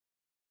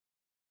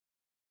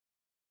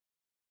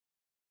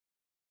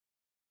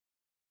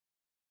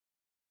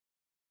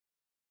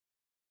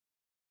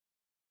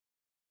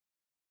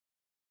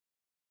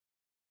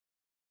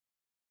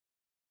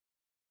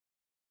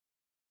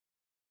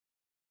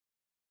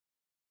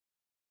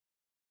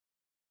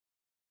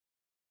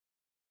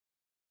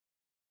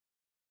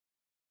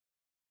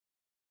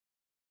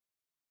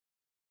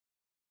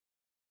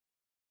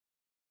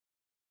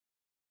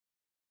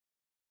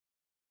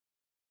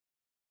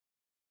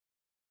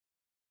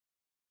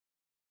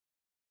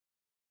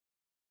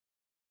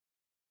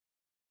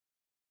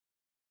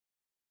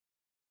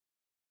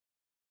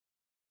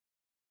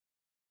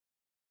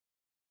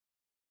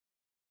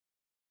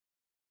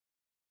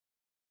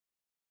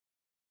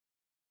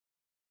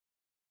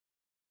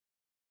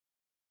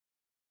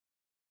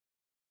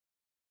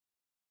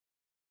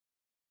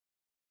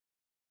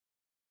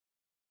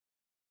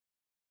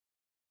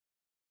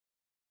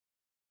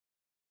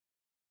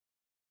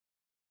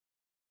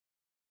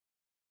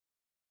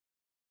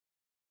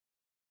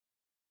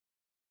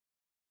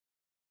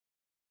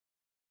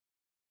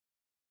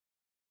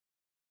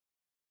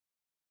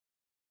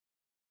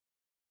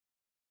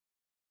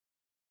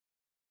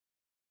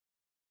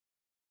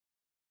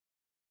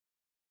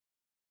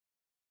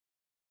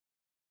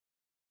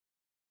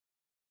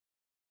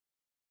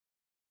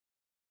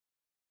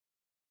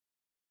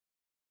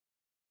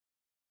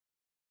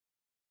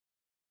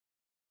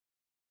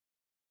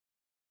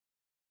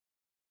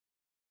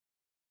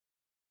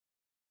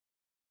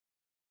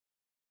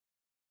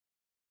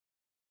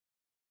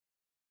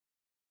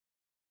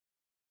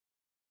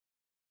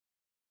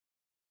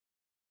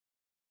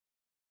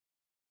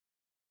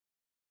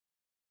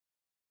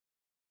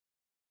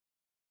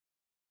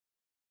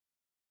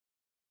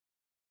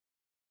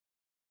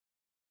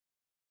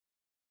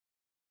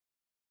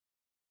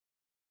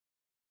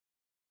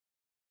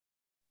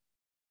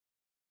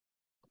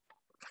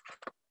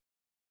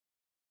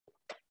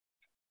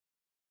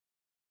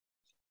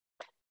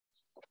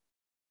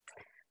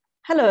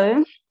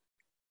Hello,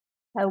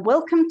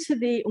 welcome to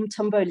the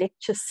Umthombo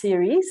lecture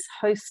series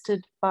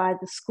hosted by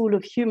the School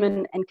of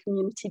Human and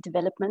Community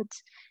Development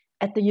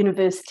at the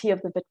University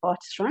of the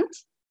Witwatersrand.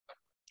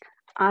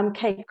 I'm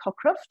Kate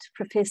Cockcroft,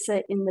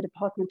 Professor in the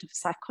Department of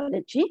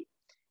Psychology,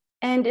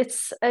 and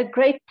it's a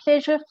great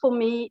pleasure for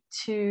me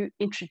to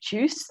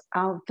introduce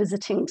our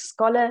visiting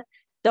scholar,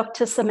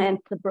 Dr.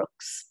 Samantha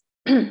Brooks.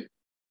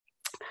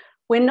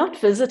 When not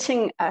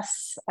visiting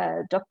us,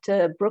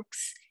 Dr.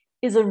 Brooks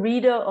is a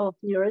reader of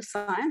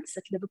neuroscience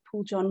at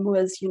Liverpool John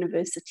Moores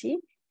University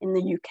in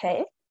the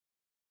UK.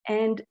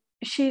 And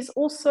she's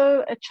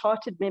also a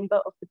chartered member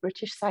of the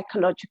British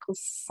Psychological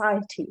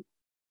Society.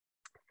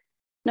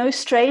 No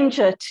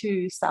stranger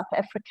to South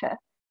Africa,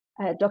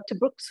 Dr.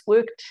 Brooks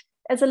worked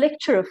as a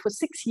lecturer for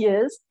 6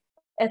 years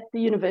at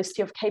the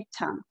University of Cape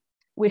Town,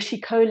 where she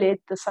co-led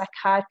the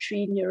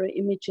Psychiatry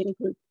Neuroimaging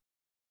Group.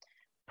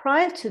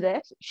 Prior to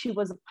that, she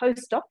was a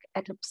postdoc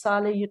at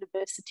Uppsala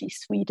University,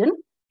 Sweden,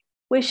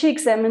 where she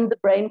examined the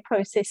brain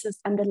processes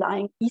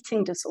underlying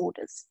eating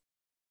disorders.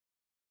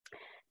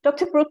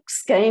 Dr.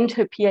 Brooks gained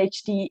her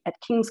PhD at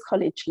King's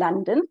College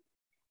London,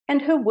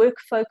 and her work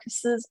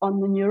focuses on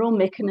the neural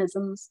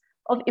mechanisms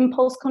of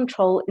impulse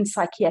control in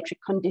psychiatric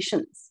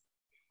conditions.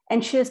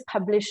 And she has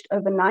published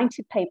over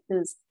 90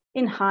 papers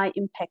in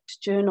high-impact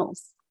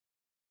journals.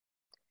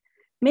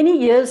 Many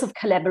years of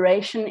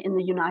collaboration in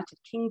the United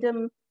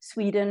Kingdom,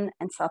 Sweden,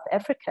 and South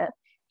Africa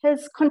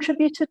has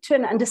contributed to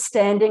an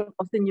understanding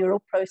of the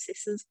neural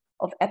processes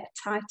of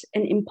appetite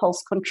and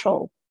impulse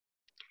control.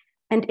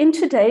 And in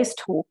today's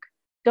talk,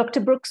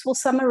 Dr. Brooks will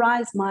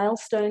summarize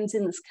milestones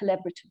in this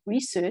collaborative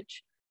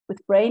research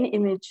with brain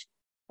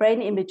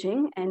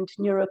imaging and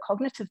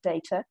neurocognitive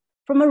data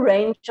from a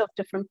range of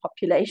different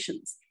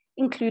populations,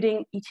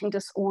 including eating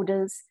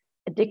disorders,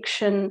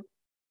 addiction,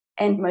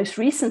 and most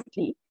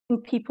recently, in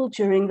people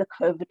during the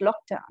COVID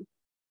lockdown.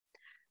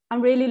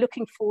 I'm really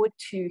looking forward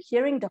to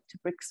hearing Dr.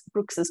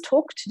 Brooks's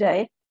talk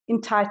today,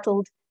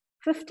 entitled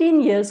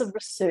 15 Years of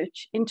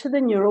Research into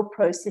the Neural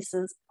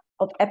Processes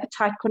of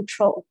Appetite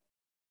Control.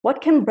 What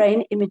can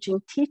brain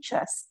imaging teach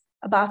us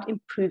about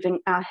improving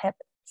our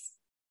habits?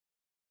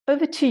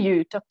 Over to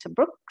you, Dr.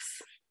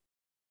 Brooks.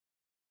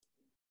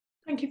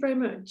 Thank you very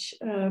much,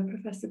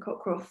 Professor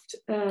Cockcroft,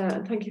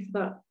 and thank you for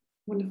that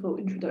wonderful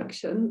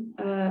introduction.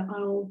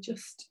 I'll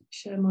just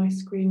share my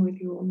screen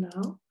with you all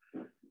now.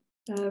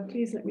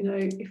 Please let me know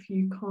if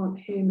you can't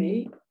hear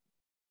me.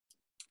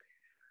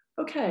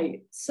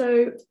 Okay,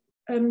 so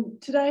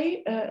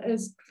today,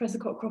 as Professor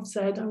Cockcroft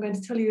said, I'm going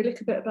to tell you a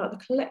little bit about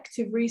the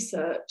collective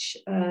research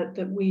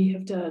that we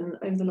have done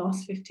over the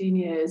last 15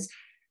 years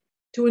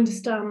to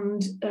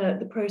understand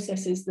the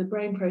processes, the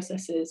brain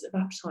processes of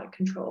appetite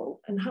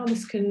control, and how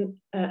this can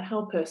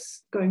help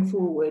us going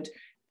forward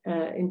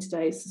in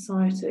today's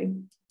society.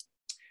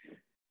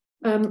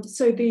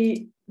 So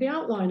the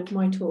outline of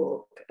my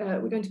talk,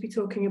 we're going to be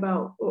talking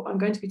about, or I'm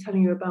going to be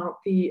telling you about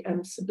the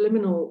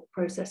subliminal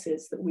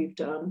processes that we've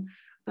done,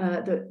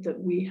 that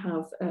we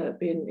have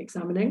been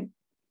examining,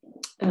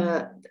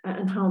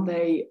 and how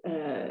they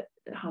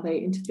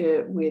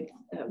interfere with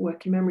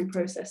working memory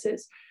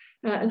processes,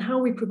 and how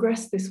we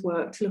progress this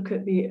work to look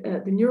at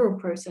the neural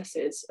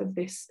processes of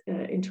this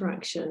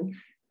interaction,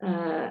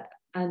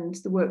 and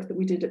the work that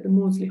we did at the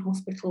Maudsley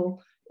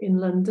Hospital in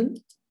London.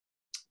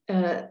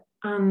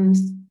 And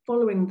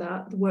following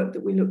that, the work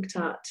that we looked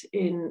at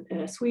in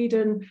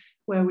Sweden,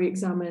 where we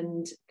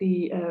examined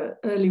the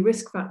early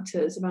risk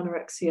factors of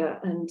anorexia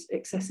and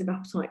excessive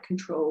appetite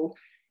control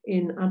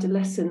in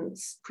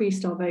adolescents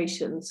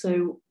pre-starvation.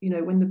 So, you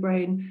know, when the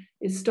brain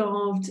is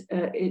starved,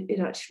 it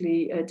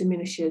actually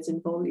diminishes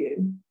in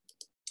volume.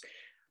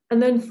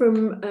 And then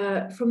from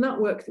that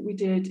work that we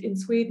did in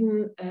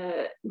Sweden,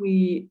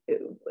 we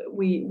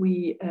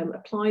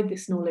applied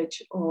this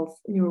knowledge of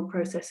neural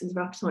processes of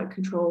appetite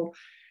control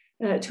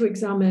to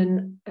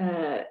examine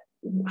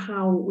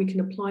how we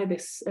can apply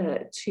this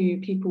to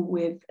people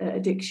with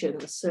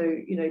addictions, so,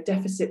 you know,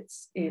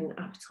 deficits in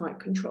appetite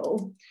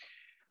control.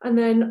 And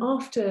then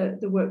after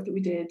the work that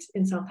we did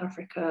in South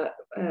Africa,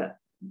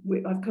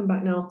 I've come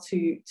back now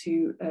to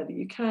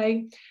the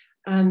UK,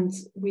 and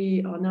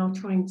we are now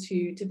trying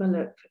to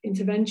develop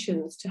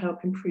interventions to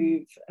help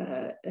improve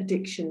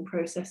addiction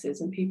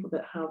processes in people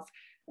that have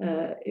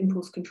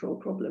impulse control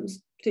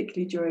problems,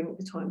 particularly during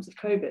the times of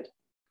COVID.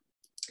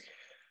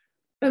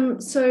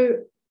 So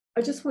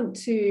I just want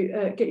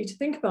to get you to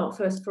think about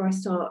first, before I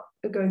start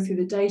going through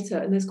the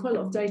data, and there's quite a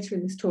lot of data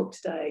in this talk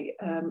today,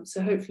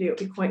 so hopefully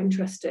it'll be quite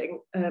interesting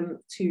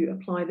to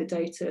apply the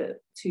data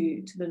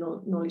to the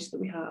knowledge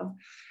that we have.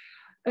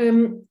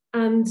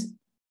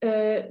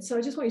 So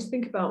I just want you to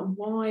think about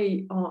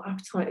why are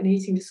appetite and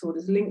eating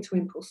disorders linked to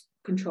impulse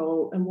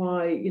control, and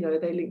why, you know,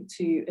 they link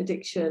to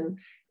addiction,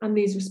 and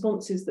these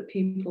responses that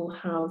people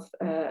have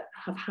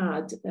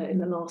had in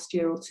the last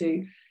year or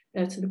two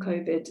to the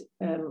COVID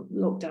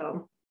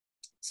lockdown.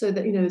 So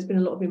that, you know, there's been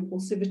a lot of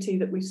impulsivity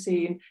that we've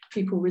seen,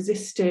 people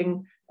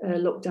resisting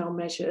lockdown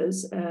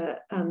measures,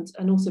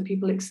 and also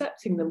people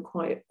accepting them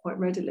quite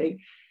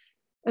readily.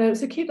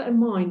 So keep that in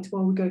mind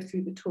while we go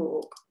through the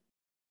talk.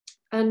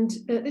 And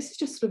this is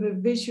just sort of a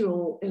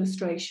visual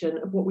illustration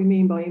of what we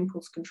mean by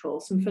impulse control.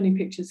 Some funny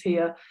pictures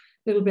here, a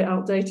little bit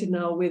outdated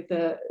now with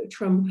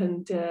Trump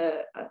and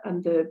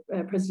the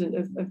president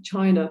of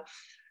China.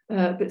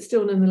 But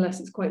still, nonetheless,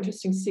 it's quite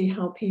interesting to see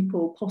how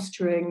people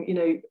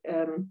posturing,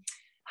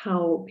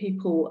 how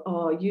people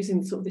are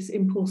using sort of this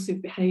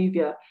impulsive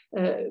behaviour,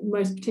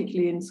 most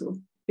particularly in sort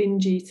of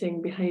binge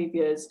eating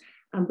behaviours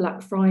and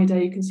Black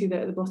Friday. You can see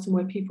that at the bottom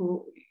where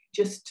people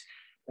just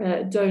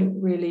don't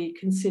really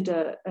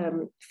consider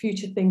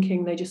future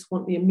thinking. They just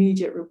want the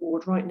immediate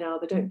reward right now.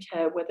 They don't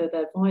care whether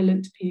they're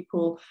violent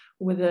people,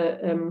 whether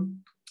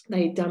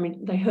they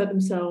hurt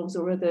themselves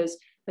or others.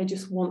 They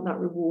just want that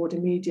reward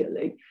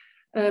immediately.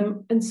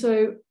 And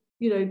so,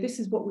 this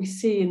is what we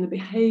see in the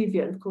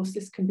behaviour. And of course,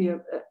 this can be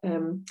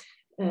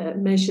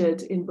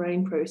measured in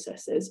brain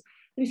processes.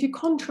 And if you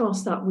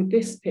contrast that with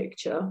this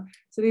picture,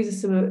 so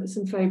these are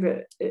some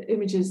favourite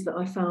images that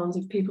I found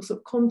of people sort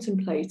of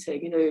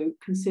contemplating,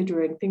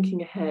 considering,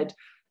 thinking ahead,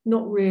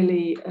 not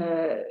really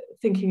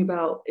thinking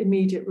about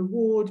immediate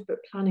reward,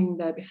 but planning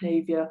their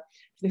behaviour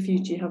for the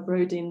future. You have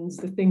Rodin's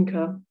The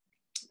Thinker.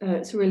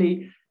 It's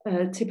really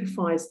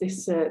typifies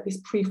this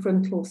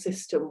prefrontal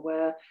system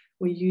where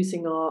we're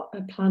using our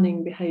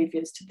planning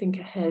behaviours to think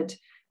ahead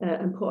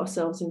and put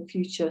ourselves in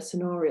future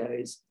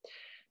scenarios.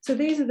 So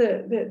these are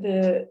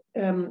the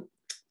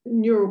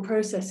neural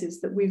processes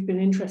that we've been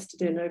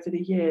interested in over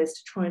the years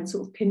to try and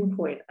sort of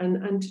pinpoint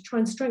and to try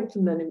and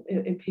strengthen them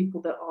in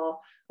people that are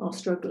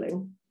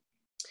struggling.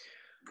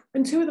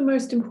 And two of the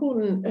most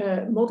important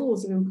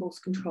models of impulse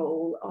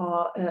control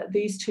are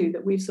these two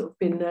that we've sort of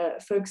been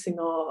focusing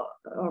our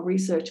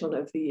research on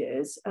over the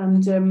years.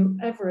 And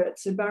Everett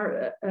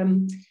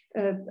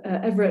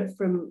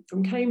from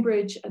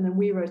Cambridge, and then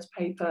we wrote a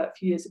paper a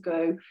few years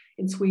ago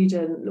in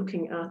Sweden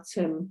looking at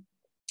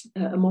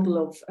a model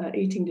of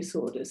eating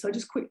disorders. So I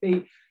just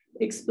quickly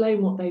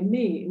explain what they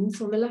mean.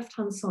 So on the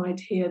left-hand side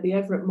here, the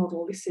Everett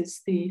model, this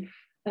is the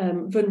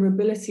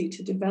vulnerability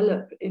to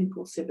develop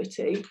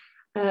impulsivity.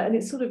 And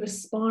it's sort of a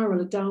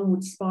spiral, a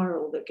downward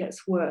spiral that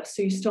gets worse.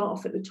 So you start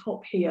off at the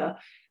top here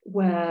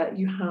where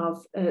you have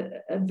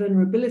a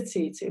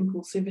vulnerability to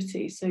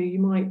impulsivity. So you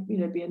might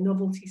be a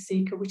novelty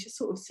seeker, which is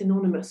sort of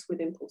synonymous with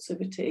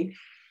impulsivity.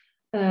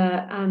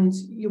 And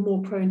you're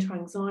more prone to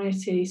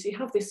anxiety. So you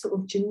have this sort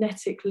of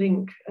genetic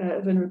link,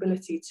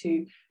 vulnerability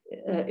to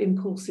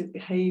impulsive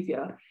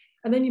behaviour.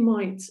 And then you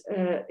might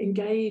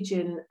engage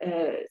in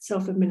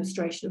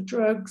self-administration of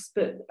drugs,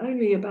 but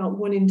only about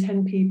 1 in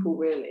 10 people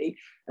really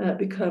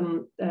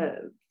become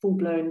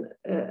full-blown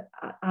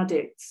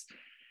addicts.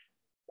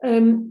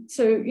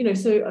 So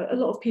a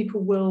lot of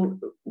people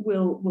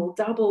will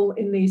dabble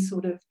in these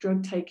sort of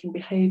drug-taking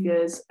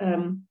behaviours.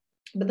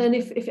 But then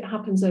if it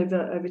happens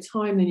over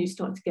time, then you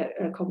start to get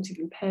cognitive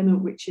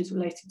impairment, which is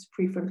related to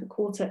prefrontal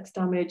cortex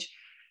damage.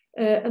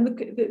 And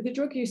the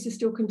drug use is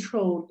still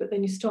controlled, but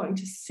then you're starting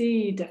to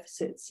see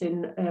deficits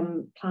in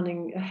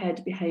planning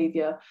ahead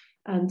behaviour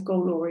and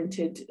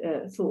goal-oriented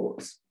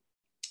thoughts.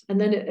 And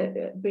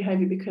then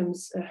behaviour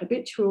becomes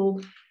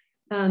habitual.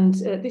 And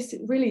this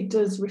really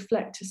does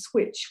reflect a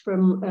switch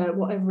from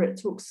what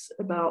Everett talks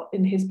about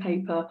in his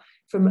paper,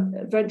 from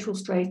ventral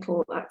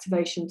striatal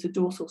activation to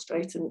dorsal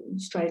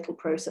striatal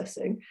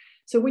processing.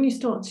 So when you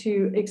start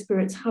to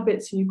experience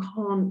habits and you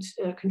can't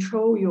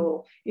control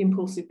your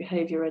impulsive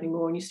behaviour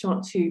anymore, and you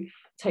start to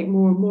take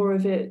more and more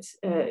of it,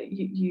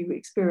 you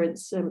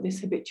experience this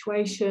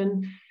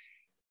habituation,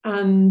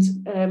 and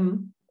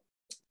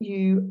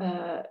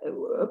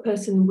a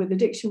person with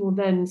addiction will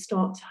then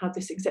start to have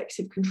this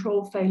executive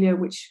control failure,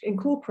 which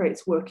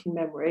incorporates working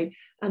memory,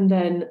 and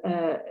then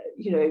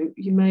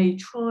you may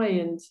try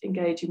and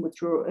engage in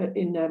withdrawal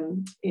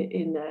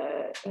in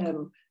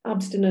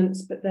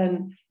abstinence, but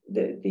then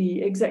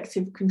the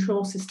executive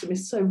control system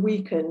is so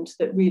weakened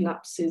that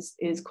relapse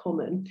is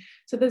common.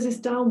 So there's this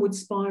downward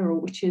spiral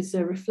which is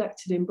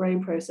reflected in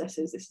brain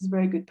processes. This is a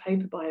very good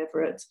paper by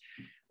Everett.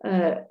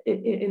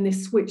 In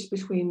this switch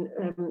between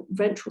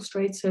ventral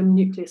stratum,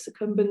 nucleus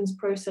accumbens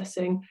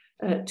processing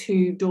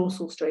to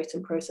dorsal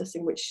stratum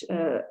processing, which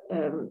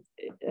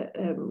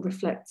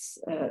reflects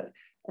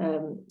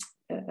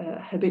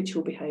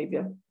habitual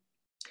behaviour.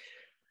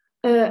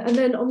 And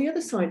then on the other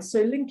side,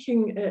 so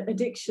linking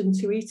addiction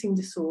to eating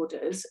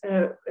disorders,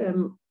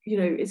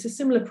 it's a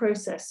similar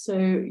process. So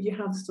you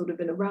have sort of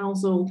an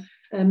arousal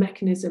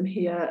mechanism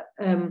here.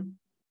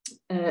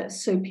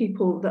 So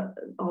people that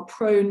are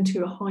prone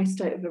to a high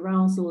state of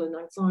arousal and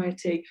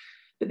anxiety.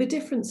 But the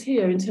difference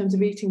here in terms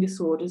of eating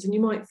disorders, and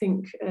you might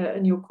think,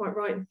 and you're quite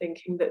right in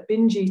thinking, that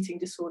binge eating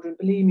disorder and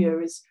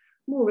bulimia is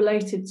more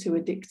related to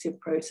addictive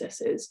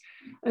processes.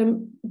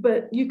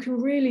 But you can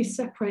really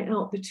separate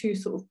out the two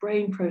sort of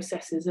brain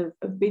processes of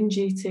binge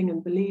eating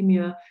and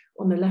bulimia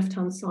on the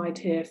left-hand side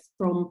here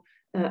from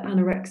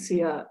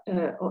anorexia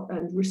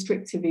and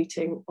restrictive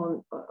eating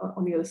on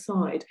the other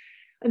side.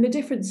 And the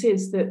difference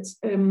is that,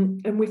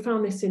 and we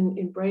found this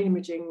in brain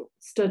imaging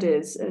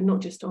studies,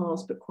 not just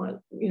ours, but quite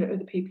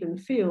other people in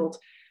the field,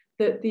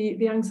 that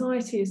the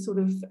anxiety is sort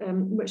of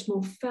much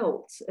more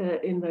felt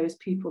in those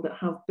people that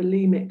have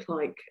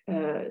bulimic-like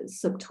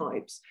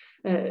subtypes.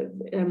 It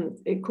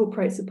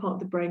incorporates a part of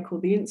the brain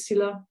called the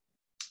insula,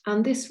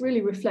 and this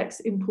really reflects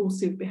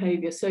impulsive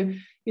behaviour. So,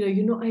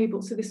 you're not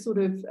able, so this sort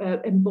of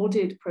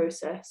embodied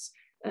process,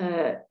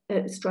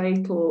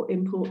 striatal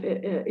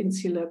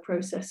insular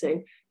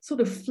processing,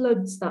 sort of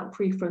floods that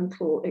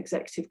prefrontal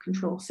executive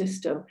control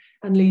system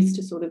and leads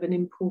to sort of an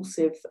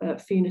impulsive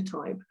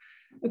phenotype.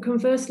 And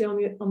conversely, on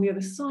the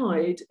other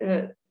side,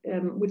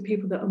 with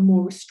people that are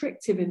more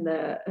restrictive in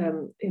their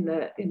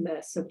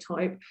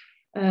subtype,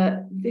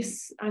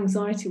 this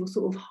anxiety will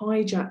sort of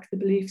hijack the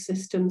belief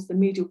systems, the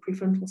medial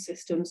prefrontal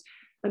systems,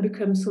 and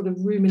become sort of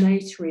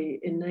ruminatory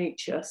in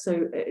nature.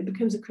 So it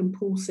becomes a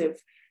compulsive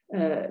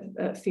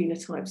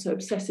phenotype, so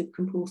obsessive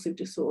compulsive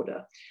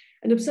disorder.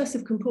 And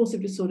obsessive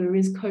compulsive disorder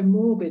is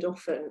comorbid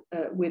often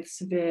with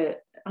severe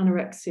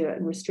anorexia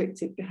and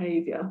restrictive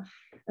behaviour,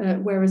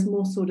 whereas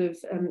more sort of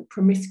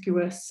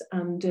promiscuous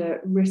and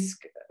risk,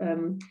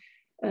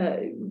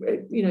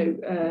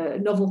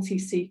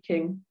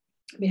 novelty-seeking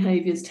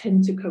behaviours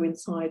tend to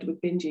coincide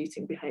with binge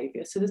eating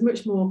behaviour. So there's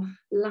much more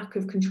lack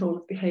of control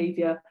of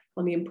behaviour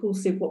on the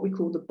impulsive, what we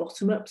call the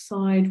bottom-up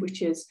side,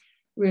 which is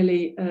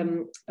really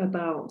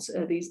about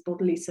these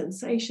bodily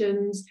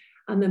sensations.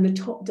 And then the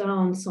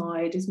top-down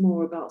side is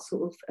more about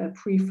sort of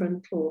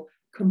prefrontal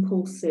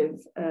compulsive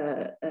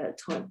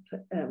type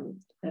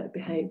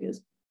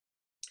behaviours.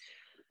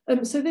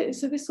 So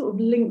this sort of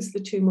links the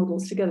two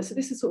models together. So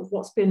this is sort of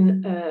what's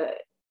been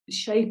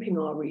shaping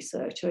our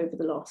research over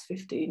the last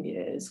 15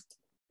 years.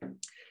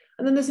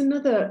 And then there's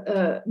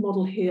another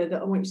model here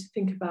that I want you to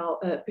think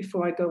about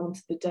before I go on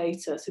to the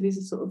data. So these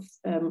are sort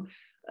of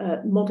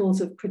models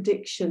of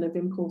prediction of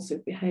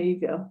impulsive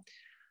behaviour.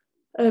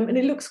 And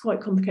it looks quite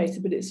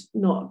complicated, but it's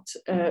not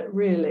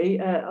really.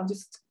 I'll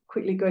just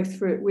quickly go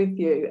through it with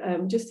you,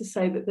 just to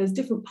say that there's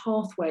different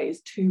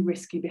pathways to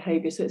risky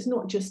behaviour. So it's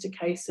not just a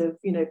case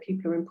of,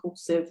 people are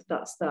impulsive,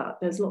 that's that.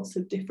 There's lots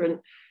of different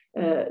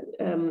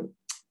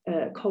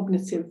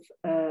cognitive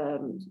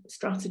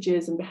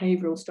strategies and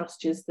behavioural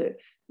strategies that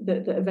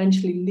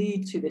eventually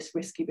lead to this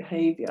risky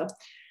behaviour.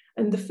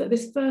 And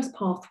this first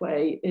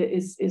pathway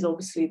is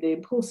obviously the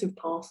impulsive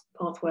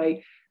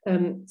pathway.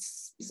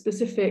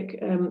 Specific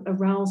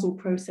arousal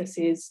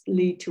processes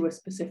lead to a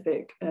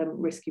specific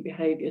risky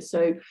behaviour.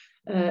 So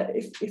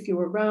if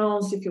you're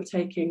aroused, if you're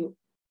taking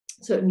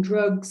certain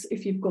drugs,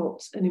 if you've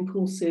got an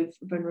impulsive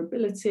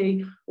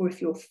vulnerability, or if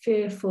you're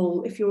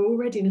fearful, if you're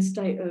already in a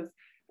state of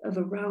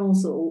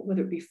arousal,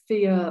 whether it be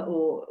fear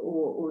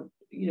or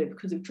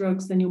because of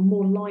drugs, then you're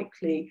more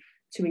likely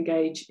to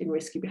engage in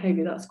risky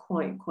behaviour. That's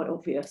quite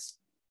obvious.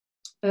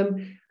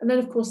 And then,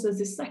 of course, there's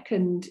this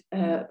second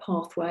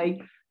pathway,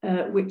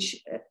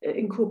 which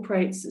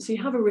incorporates, so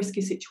you have a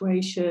risky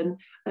situation,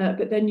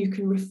 but then you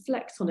can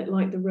reflect on it,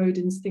 like the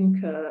Rodin's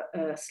thinker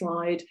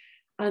slide,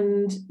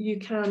 and you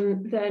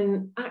can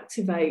then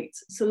activate,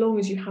 so long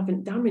as you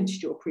haven't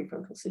damaged your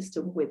prefrontal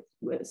system with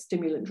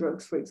stimulant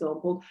drugs, for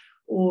example,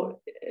 or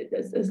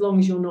as long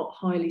as you're not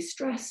highly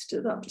stressed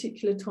at that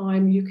particular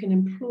time, you can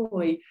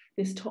employ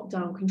this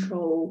top-down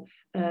control,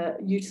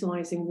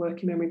 utilising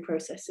working memory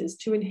processes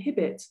to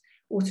inhibit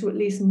or to at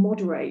least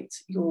moderate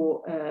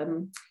your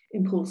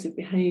impulsive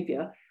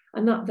behaviour.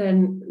 And that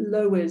then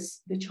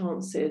lowers the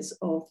chances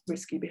of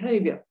risky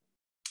behaviour.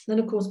 Then,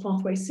 of course,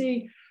 pathway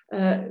C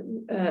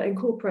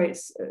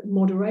incorporates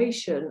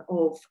moderation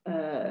of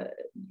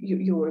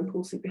your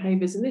impulsive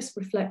behaviours, and this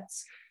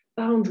reflects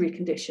boundary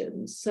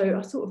conditions. So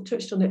I sort of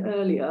touched on it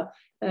earlier.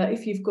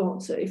 If you've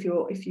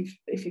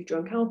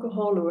drunk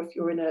alcohol, or if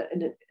you're in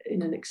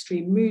an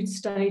extreme mood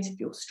state, if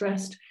you're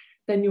stressed,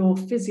 then your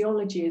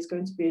physiology is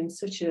going to be in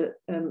such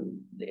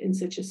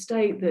a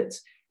state that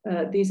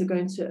these are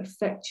going to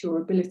affect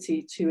your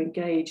ability to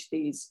engage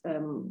these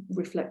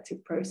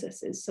reflective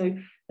processes. So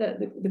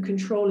the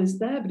control is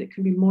there, but it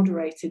can be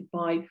moderated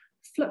by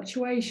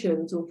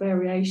fluctuations or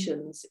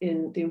variations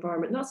in the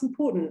environment. And that's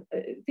important.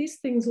 These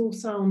things all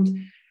sound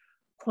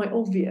quite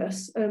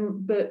obvious,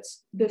 but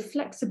the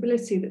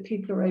flexibility that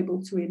people are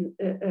able to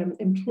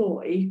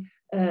employ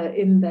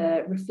in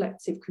their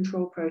reflective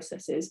control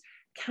processes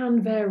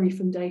can vary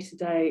from day to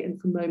day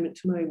and from moment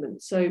to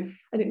moment. So,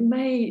 and it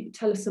may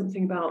tell us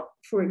something about,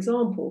 for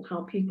example,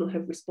 how people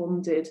have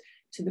responded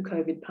to the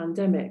COVID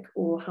pandemic,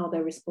 or how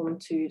they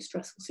respond to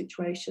stressful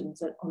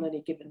situations on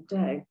any given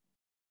day.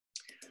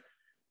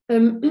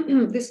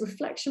 This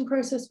reflection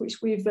process,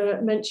 which we've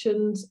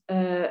mentioned,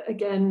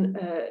 again,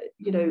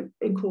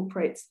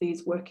 incorporates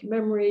these working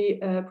memory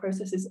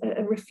processes.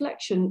 And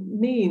reflection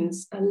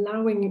means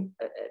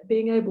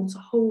being able to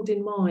hold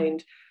in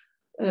mind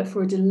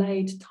for a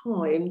delayed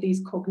time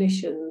these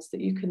cognitions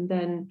that you can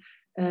then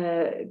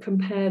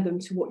compare them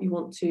to what you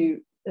want to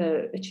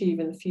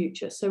achieve in the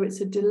future. So it's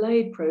a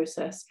delayed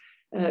process.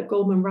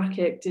 Goldman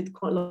Rakic did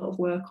quite a lot of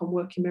work on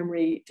working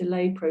memory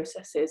delayed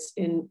processes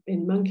in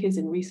monkeys,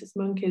 in rhesus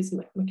monkeys,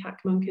 macaque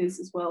monkeys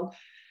as well.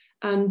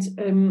 And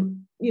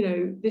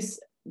this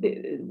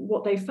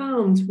what they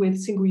found with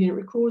single unit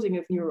recording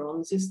of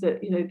neurons is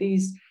that,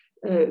 these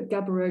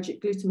GABAergic,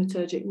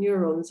 glutamatergic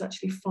neurons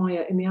actually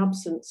fire in the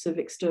absence of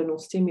external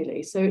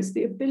stimuli. So it's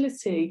the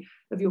ability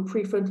of your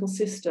prefrontal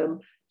system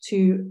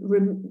to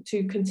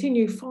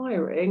continue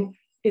firing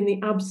in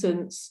the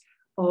absence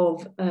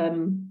of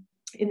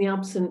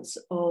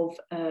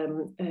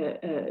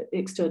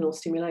external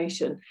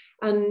stimulation.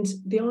 And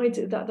the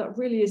idea that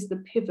really is the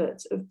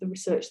pivot of the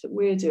research that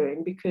we're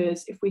doing,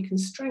 because if we can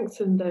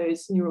strengthen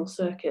those neural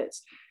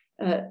circuits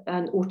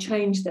or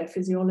change their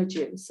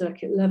physiology at the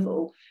circuit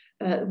level,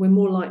 we're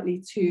more likely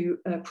to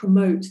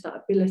promote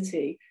that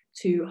ability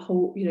to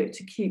hold,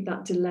 to keep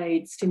that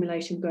delayed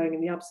stimulation going in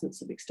the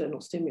absence of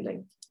external stimuli.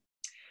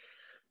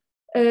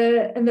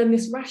 And then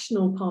this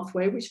rational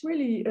pathway, which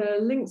really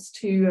links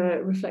to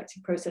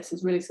reflective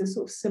processes, really, so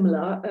sort of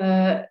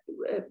similar.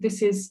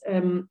 This is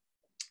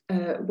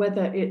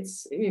whether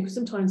it's,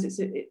 sometimes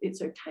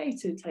it's okay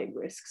to take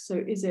risks.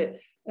 So is it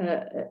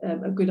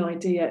a good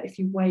idea if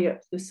you weigh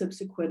up the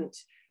subsequent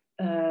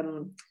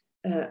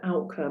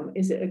outcome?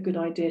 Is it a good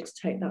idea to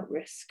take that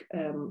risk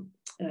in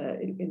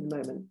the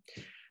moment?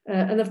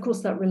 And of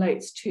course, that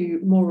relates to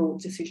moral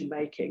decision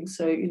making.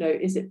 So,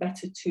 is it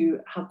better to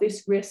have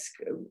this risk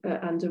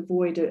and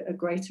avoid a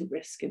greater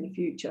risk in the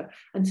future?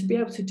 And to be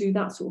able to do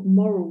that sort of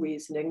moral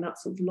reasoning, that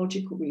sort of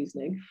logical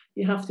reasoning,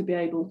 you have to be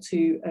able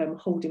to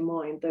hold in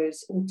mind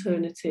those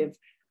alternative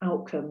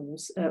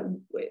outcomes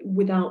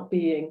without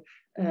being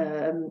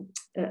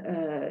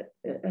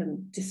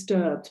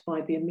disturbed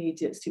by the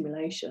immediate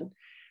stimulation.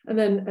 And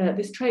then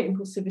this trait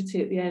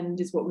impulsivity at the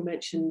end is what we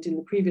mentioned in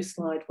the previous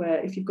slide, where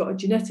if you've got a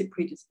genetic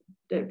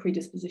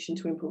predisposition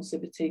to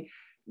impulsivity,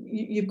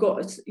 you've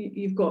got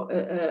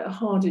a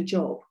harder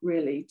job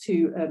really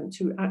to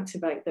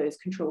activate those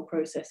control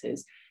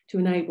processes to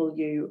enable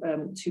you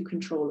to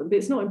control them. But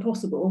it's not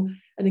impossible.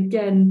 And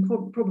again,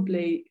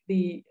 probably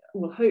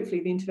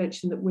hopefully the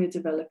intervention that we're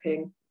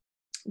developing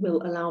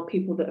will allow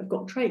people that have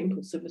got trait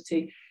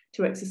impulsivity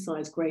to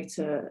exercise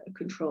greater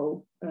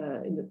control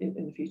in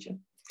the future.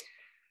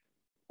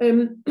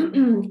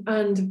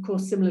 And of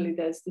course, similarly,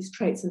 there's this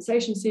trait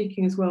sensation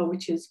seeking as well,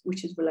 which is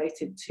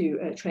related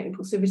to trait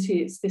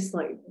impulsivity. It's this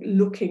like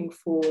looking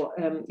for,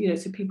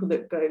 so people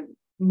that go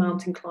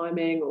mountain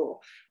climbing or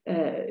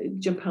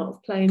jump out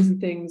of planes and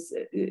things,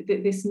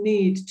 this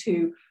need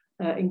to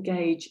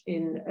engage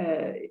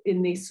in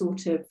these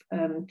sort of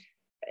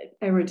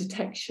error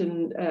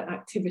detection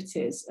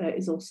activities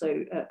is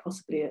also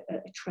possibly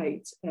a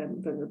trait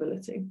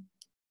vulnerability.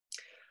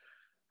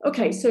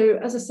 Okay, so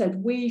as I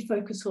said, we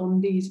focus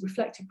on these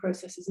reflective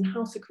processes and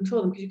how to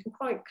control them, because you can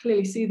quite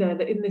clearly see there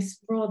that in this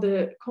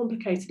rather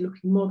complicated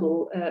looking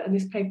model, and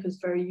this paper is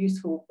very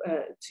useful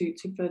to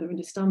further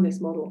understand this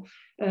model,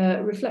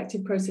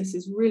 reflective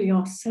processes really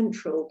are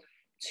central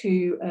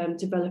to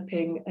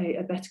developing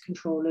a better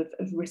control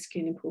of risky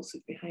and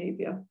impulsive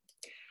behaviour.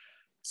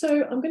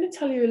 So I'm going to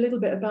tell you a little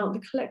bit about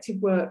the collective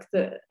work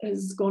that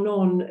has gone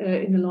on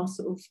in the last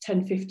sort of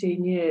 10,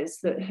 15 years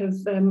that have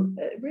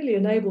really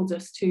enabled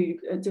us to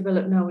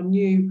develop now a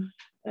new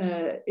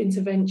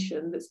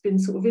intervention that's been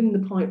sort of in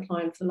the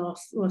pipeline for the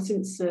last, well,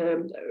 since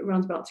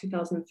around about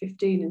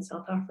 2015 in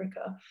South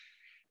Africa.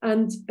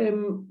 And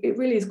it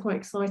really is quite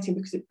exciting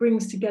because it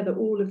brings together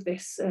all of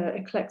this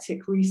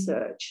eclectic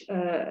research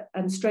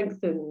and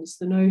strengthens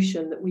the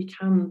notion that we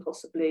can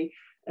possibly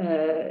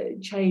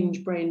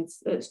change brain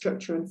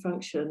structure and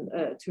function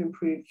to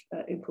improve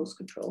impulse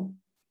control.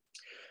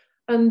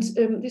 And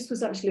this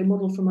was actually a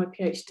model from my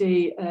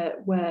PhD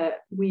where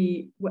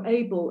we were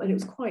able, and it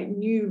was quite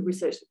new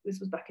research, this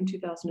was back in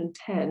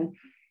 2010,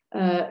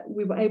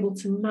 we were able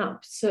to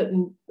map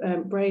certain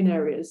brain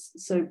areas,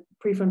 so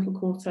prefrontal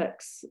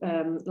cortex,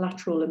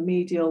 lateral and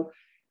medial,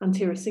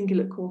 anterior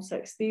cingulate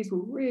cortex. These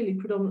were really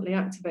predominantly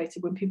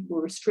activated when people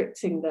were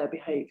restricting their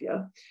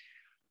behaviour.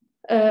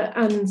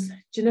 And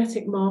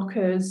genetic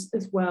markers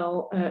as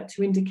well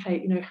to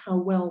indicate, how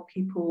well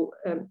people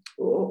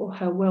or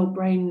how well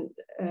brain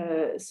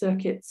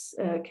circuits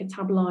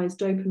catabolize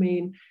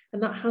dopamine,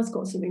 and that has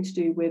got something to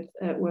do with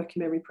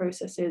working memory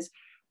processes.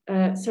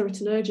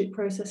 Serotonergic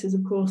processes,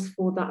 of course,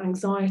 for that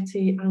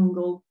anxiety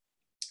angle.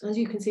 As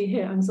you can see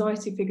here,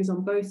 anxiety figures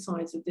on both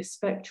sides of this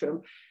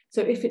spectrum.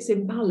 So if it's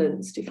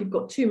imbalanced, if you've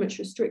got too much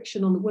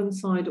restriction on the one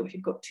side, or if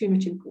you've got too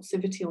much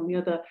impulsivity on the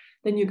other,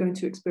 then you're going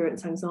to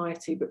experience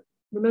anxiety. But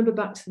remember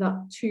back to that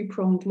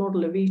two-pronged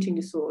model of eating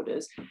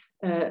disorders,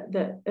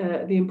 that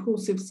the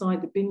impulsive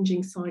side, the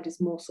binging side, is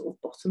more sort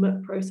of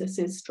bottom-up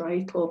processes,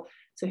 striatal.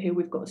 So here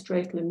we've got the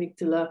striatal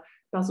amygdala,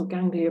 basal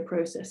ganglia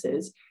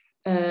processes.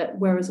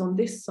 Whereas on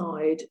this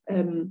side,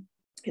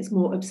 it's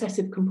more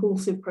obsessive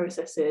compulsive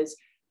processes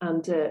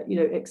and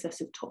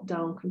excessive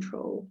top-down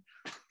control.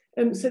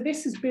 So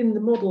this has been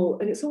the model,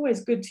 and it's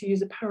always good to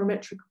use a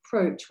parametric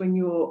approach when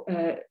you're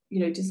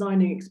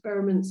designing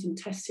experiments and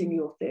testing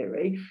your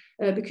theory,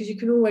 because you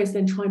can always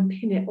then try and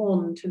pin it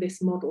on to this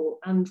model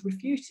and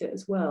refute it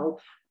as well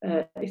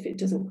if it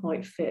doesn't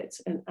quite fit,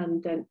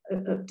 and then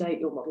update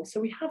your model. So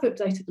we have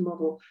updated the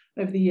model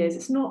over the years.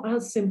 It's not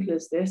as simple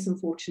as this,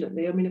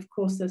 unfortunately. I mean, of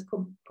course, there's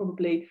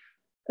probably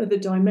other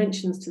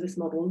dimensions to this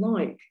model,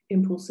 like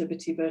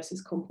impulsivity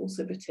versus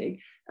compulsivity,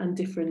 and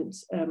different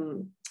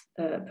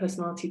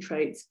personality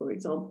traits, for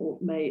example,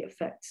 may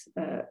affect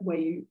where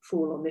you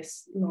fall on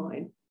this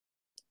line.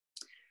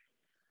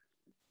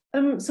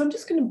 So I'm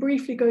just going to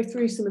briefly go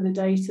through some of the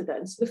data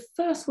then. So the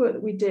first work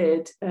that we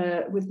did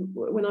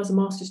when I was a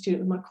master's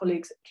student with my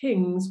colleagues at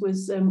King's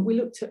was we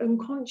looked at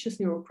unconscious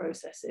neural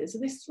processes.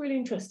 And this is really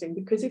interesting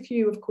because if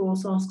you, of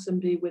course, ask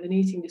somebody with an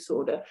eating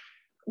disorder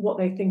what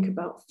they think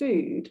about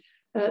food,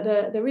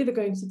 they're either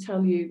going to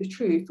tell you the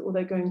truth or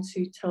they're going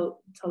to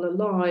tell a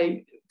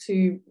lie,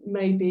 to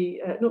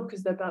maybe not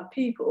because they're bad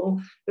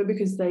people, but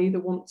because they either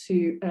want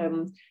to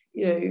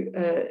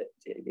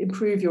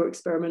improve your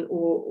experiment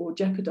or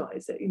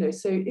jeopardize it.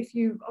 So if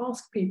you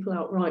ask people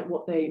outright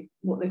what they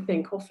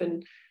think,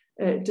 often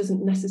it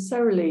doesn't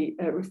necessarily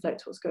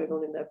reflect what's going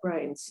on in their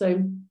brains.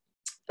 So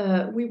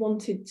we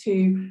wanted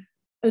to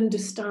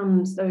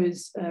understand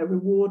those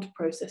reward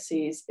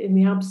processes in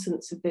the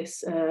absence of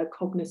this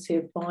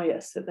cognitive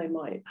bias that they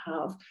might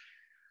have.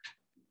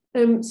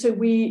 So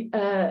we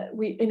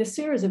in a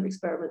series of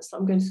experiments that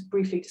I'm going to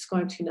briefly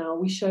describe to you now,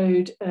 we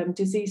showed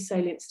disease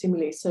salient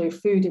stimuli, so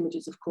food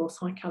images, of course,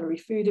 high calorie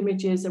food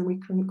images, and we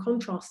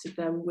contrasted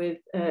them with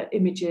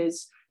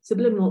images,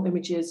 subliminal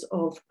images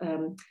of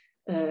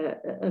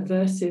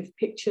aversive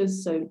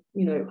pictures, so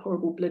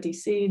horrible bloody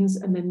scenes,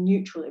 and then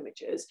neutral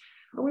images.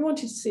 And we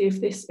wanted to see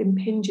if this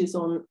impinges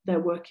on their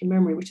working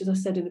memory, which, as I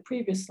said in the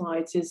previous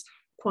slides, is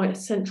quite a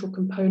central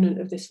component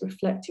of this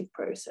reflective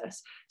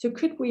process. So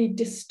could we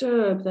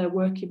disturb their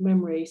working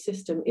memory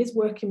system? Is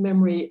working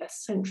memory a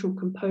central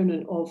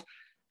component of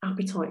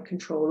appetite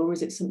control, or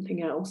is it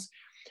something else?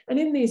 And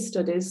in these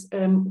studies,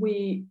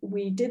 we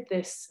did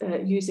this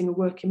using a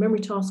working memory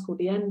task called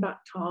the NBAC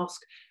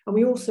task. And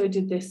we also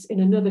did this in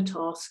another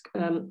task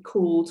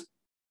called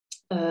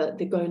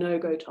the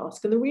go-no-go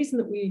task. And the reason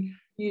that we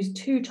use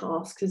two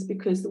tasks is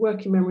because the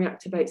working memory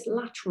activates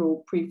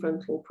lateral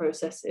prefrontal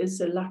processes,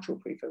 so lateral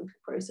prefrontal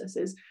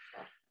processes,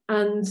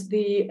 and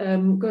the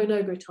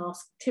go-no-go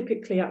task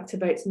typically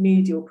activates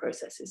medial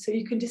processes. So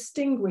you can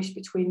distinguish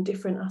between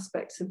different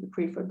aspects of the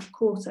prefrontal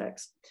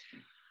cortex.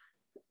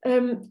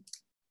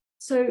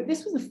 So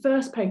this was the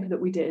first paper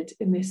that we did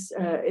in this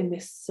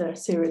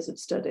series of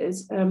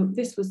studies.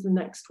 This was the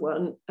next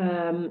one.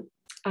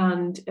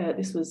 And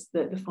this was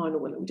the final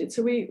one that we did.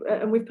 So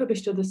we've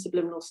published other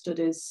subliminal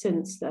studies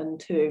since then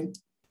too.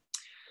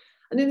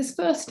 And in this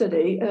first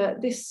study,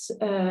 this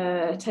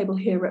table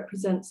here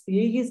represents the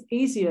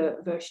easier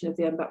version of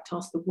the NBAC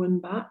task, the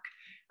 1-back,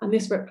 and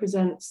this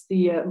represents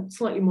the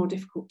slightly more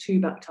difficult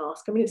 2-back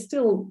task. I mean, it's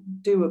still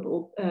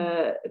doable,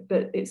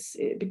 but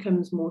it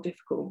becomes more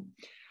difficult.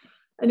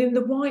 And in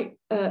the white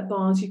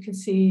bars, you can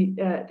see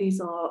these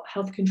are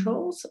health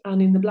controls,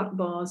 and in the black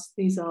bars,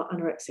 these are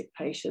anorexic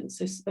patients,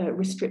 so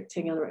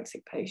restricting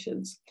anorexic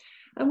patients.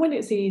 And when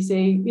it's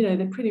easy,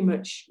 they pretty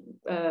much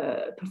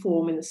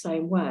perform in the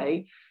same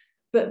way.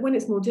 But when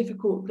it's more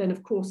difficult, then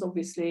of course,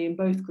 obviously, in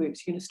both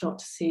groups, you're going to start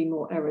to see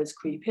more errors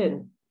creep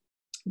in.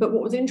 But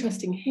what was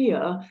interesting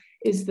here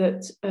is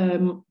that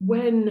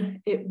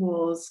when it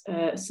was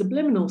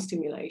subliminal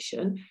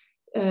stimulation,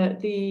 when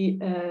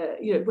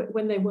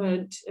they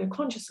weren't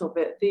conscious of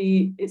it,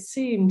 it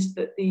seemed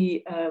that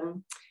the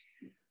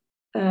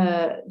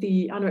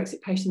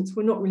anorexic patients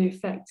were not really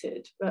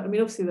affected. I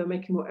mean, obviously they were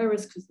making more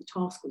errors because the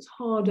task was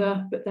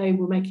harder, but they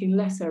were making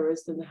less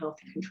errors than the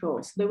healthy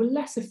controls. So they were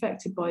less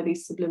affected by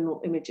these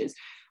subliminal images.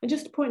 And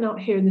just to point out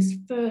here, in this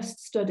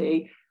first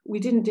study, we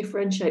didn't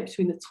differentiate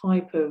between the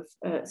type of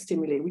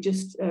stimuli. We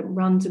just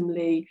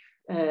randomly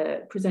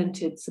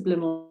presented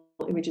subliminal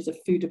images of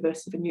food,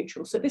 aversive and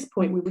neutral. So at this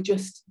point, we were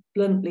just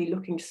bluntly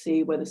looking to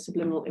see whether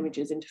subliminal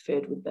images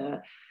interfered with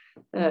their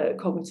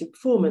cognitive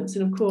performance.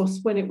 And of course,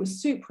 when it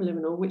was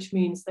supraliminal, which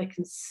means they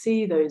can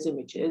see those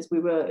images, we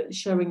were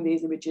showing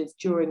these images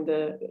during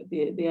the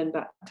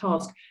NBAC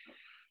task,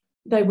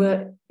 they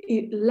were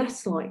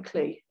less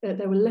likely,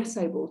 they were less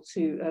able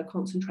to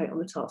concentrate on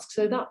the task.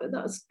 So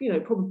that's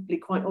probably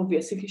quite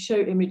obvious. If you show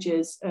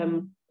images,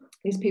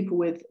 these people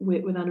with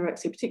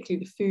anorexia,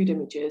 particularly the food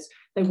images,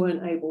 they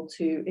weren't able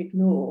to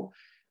ignore.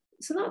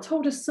 So that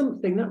told us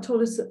something. That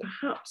told us that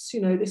perhaps,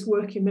 this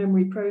working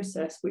memory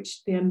process,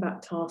 which the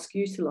NBAC task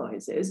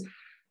utilizes,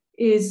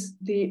 is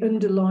the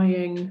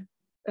underlying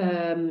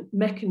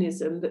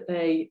mechanism that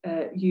they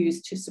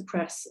use to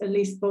suppress at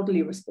least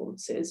bodily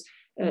responses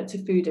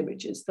to food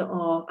images that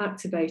are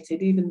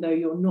activated, even though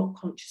you're not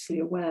consciously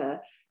aware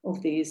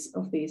of these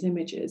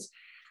images.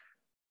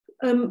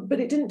 But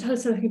it didn't tell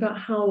us anything about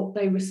how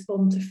they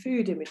respond to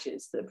food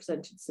images that are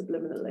presented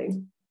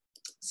subliminally.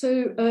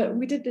 So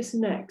we did this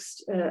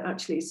next,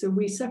 actually. So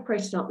we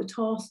separated out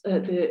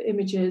the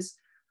images,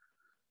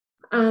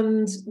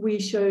 and we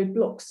showed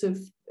blocks of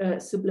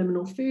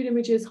subliminal food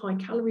images, high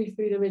calorie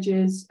food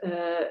images,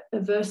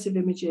 aversive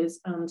images,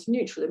 and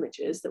neutral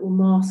images that were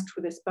masked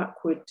with this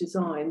backward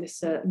design,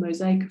 this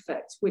mosaic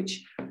effect,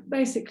 which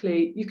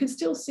basically you can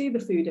still see the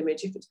food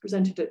image if it's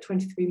presented at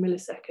 23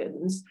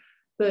 milliseconds.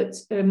 But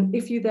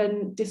if you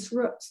then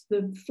disrupt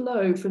the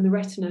flow from the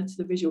retina to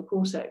the visual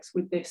cortex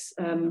with this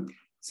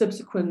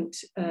subsequent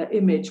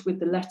image with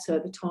the letter,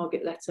 the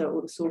target letter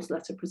or the source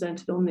letter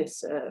presented on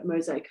this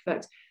mosaic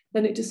effect,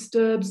 then it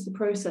disturbs the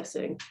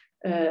processing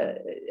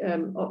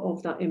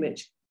of that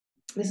image.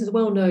 This is a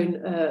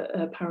well-known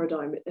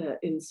paradigm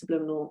in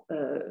subliminal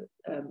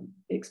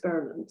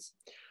experiments.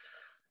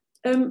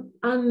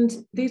 And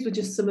these were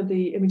just some of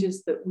the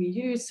images that we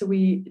used. So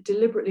we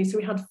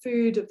had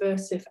food,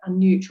 aversive, and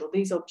neutral.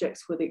 These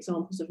objects were the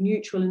examples of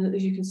neutral, and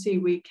as you can see,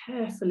 we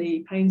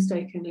carefully,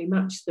 painstakingly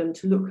matched them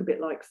to look a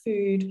bit like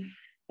food,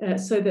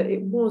 so that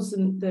it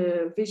wasn't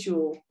the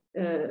visual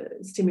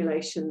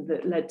stimulation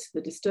that led to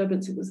the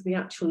disturbance. It was the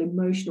actual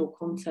emotional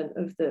content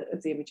of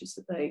the images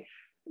that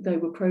they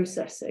were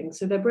processing.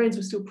 So their brains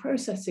were still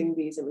processing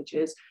these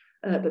images,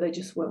 but they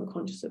just weren't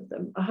conscious of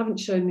them. I haven't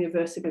shown the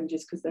aversive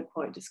images because they're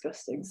quite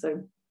disgusting, so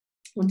I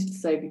wanted to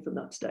save you from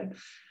that today.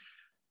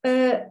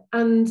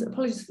 And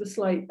apologies for the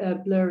slight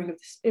blurring of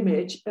this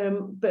image,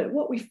 but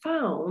what we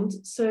found,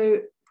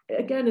 so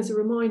again, as a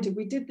reminder,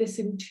 we did this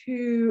in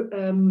two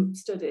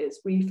studies.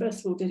 We first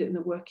of all did it in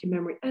the working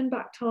memory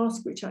end-back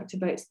task, which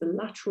activates the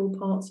lateral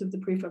parts of the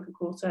prefrontal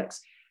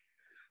cortex.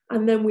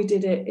 And then we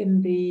did it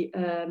in the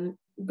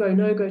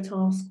go-no-go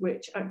task,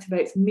 which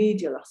activates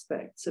medial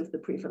aspects of the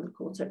prefrontal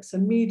cortex. So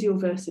medial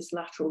versus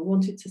lateral. We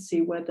wanted to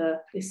see whether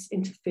this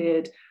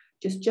interfered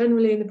just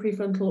generally in the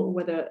prefrontal or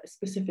whether a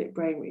specific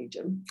brain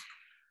region.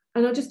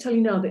 And I'll just tell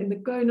you now that in the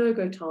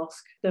go-no-go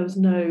task, there was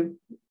no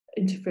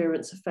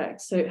interference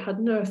effect. So it had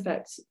no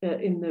effect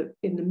in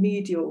the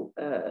medial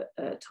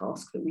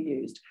task that we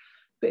used.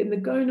 But in the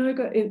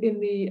go-no-go, in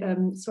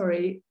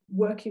the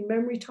working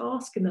memory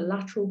task, in the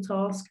lateral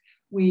task,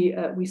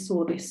 we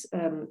saw this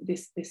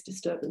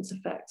disturbance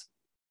effect.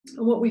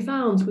 And what we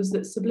found was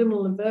that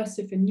subliminal,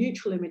 aversive, and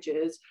neutral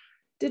images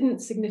didn't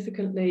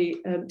significantly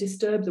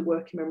disturb the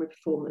working memory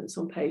performance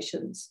on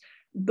patients,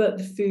 but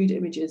the food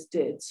images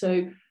did.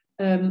 So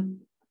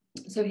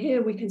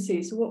here we can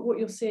see, so what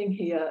you're seeing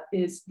here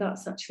is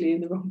that's actually in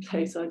the wrong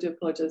place. I do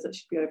apologize, that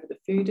should be over the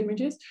food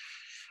images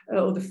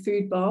or the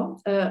food bar.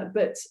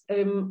 But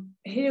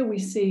here we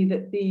see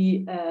that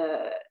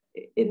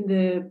in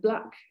the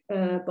black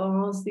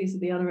bars, these are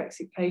the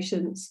anorexic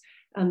patients,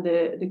 and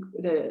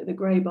the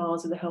grey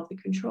bars are the healthy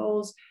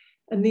controls,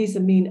 and these are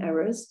mean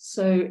errors.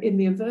 So in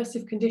the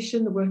aversive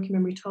condition, the working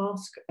memory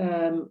task,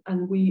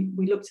 and we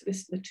looked at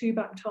this in the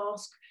two-back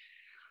task,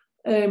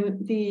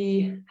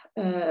 the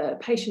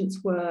patients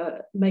were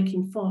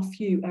making far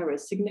few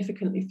errors,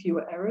 significantly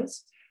fewer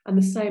errors, and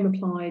the same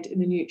applied in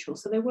the neutral.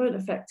 So they weren't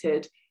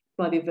affected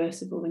by the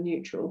aversive or the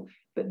neutral,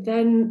 but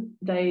then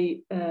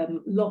they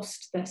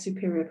lost their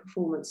superior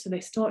performance. So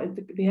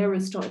the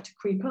errors started to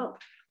creep up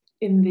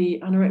in the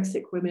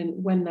anorexic women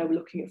when they were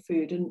looking at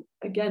food. And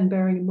again,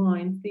 bearing in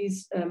mind,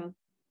 these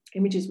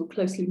images were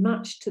closely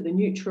matched to the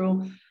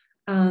neutral,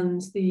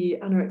 and the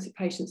anorexic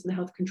patients and the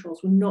health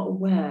controls were not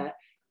aware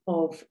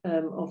of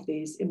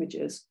these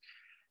images.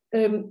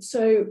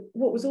 So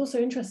what was also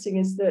interesting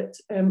is that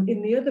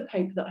in the other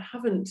paper that I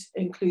haven't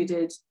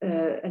included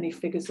any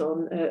figures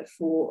on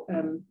for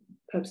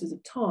purposes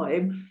of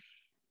time,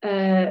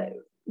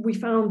 we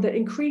found that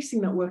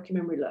increasing that working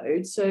memory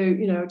load, so,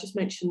 I just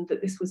mentioned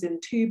that this was in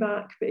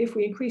 2-back, but if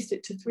we increased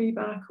it to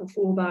 3-back or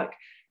 4-back,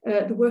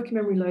 the working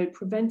memory load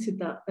prevented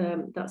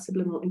that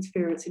subliminal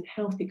interference in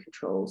healthy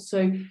controls.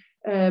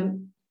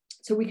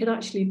 So we can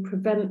actually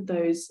prevent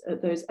those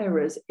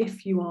errors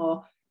if you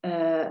are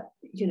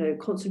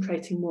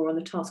concentrating more on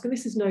the task. And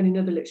this is known in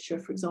other literature,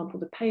 for example,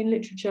 the pain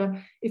literature.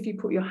 If you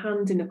put your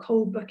hand in a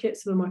cold bucket,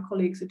 some of my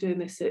colleagues are doing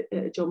this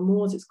at John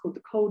Moores, it's called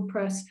the cold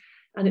press,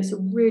 and it's a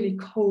really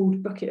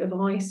cold bucket of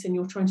ice, and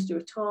you're trying to do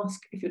a task.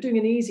 If you're doing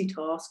an easy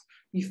task,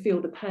 you feel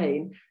the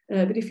pain,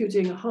 but if you're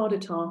doing a harder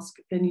task,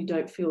 then you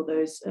don't feel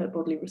those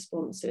bodily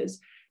responses.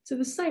 So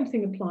the same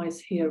thing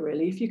applies here,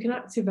 really. If you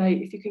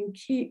can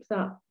keep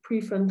that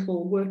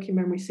prefrontal working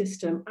memory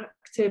system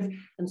active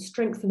and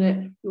strengthen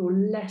it, you're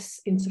less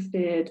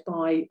interfered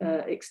by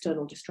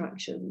external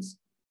distractions.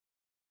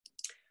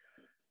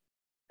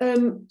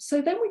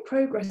 So then we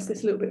progressed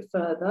this a little bit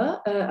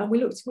further, and we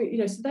looked, so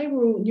they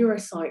were all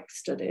neuropsych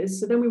studies.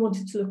 So then we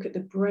wanted to look at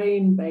the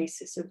brain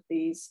basis of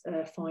these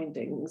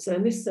findings,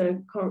 and this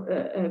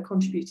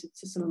contributed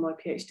to some of my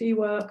PhD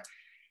work.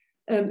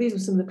 These were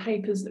some of the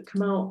papers that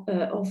come out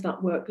of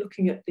that work,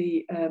 looking at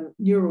the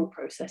neural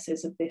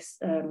processes of this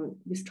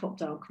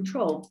top-down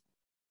control.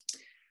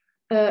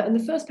 And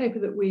the first paper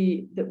that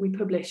we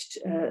published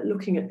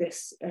looking at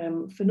this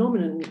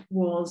phenomenon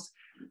was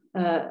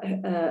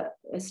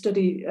a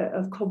study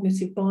of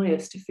cognitive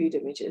bias to food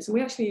images. And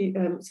we actually,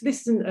 so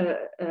this isn't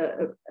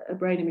a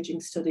brain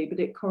imaging study, but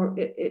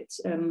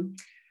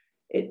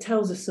it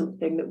tells us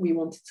something that we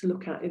wanted to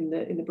look at in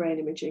the brain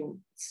imaging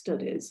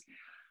studies.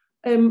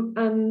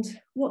 And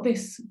what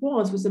this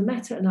was a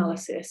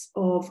meta-analysis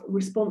of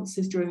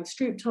responses during the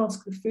Stroop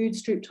task, the food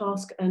Stroop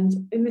task, and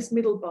in this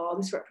middle bar,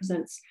 this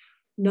represents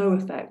no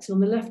effect. And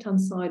on the left-hand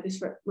side,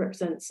 this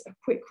represents a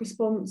quick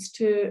response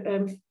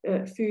to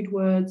food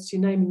words,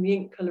 you're naming the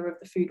ink colour of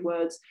the food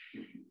words.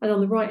 And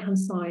on the right-hand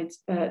side,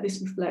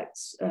 this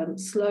reflects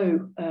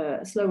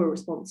slower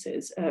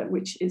responses,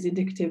 which is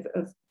indicative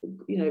of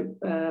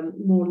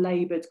more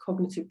laboured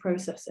cognitive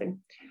processing.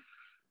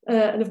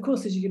 And of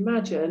course, as you can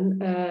imagine,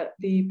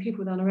 the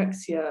people with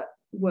anorexia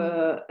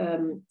were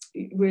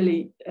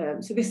really,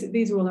 so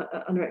these are all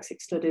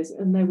anorexic studies,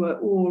 and they were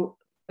all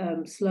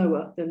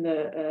slower than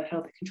the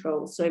healthy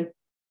controls. So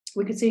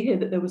we could see here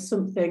that there was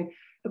something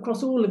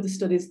across all of the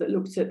studies that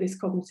looked at this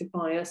cognitive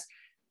bias.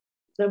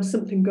 There was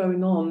something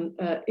going on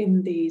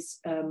in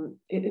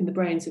the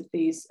brains of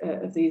these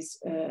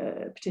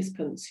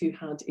participants who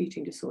had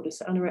eating disorders,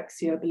 so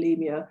anorexia,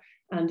 bulimia,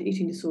 and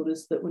eating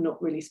disorders that were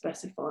not really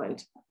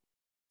specified.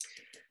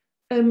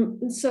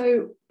 And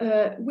so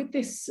with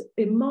this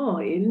in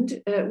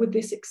mind, with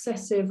this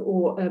excessive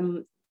or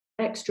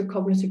extra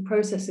cognitive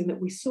processing that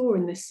we saw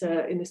in this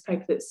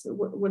paper, that's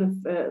one of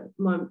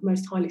my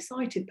most highly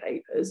cited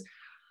papers,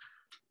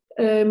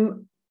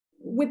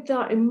 with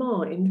that in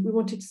mind, we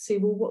wanted to see,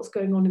 well, what's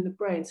going on in the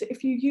brain. So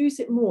if you use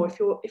it more,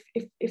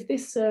 if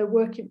this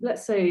working,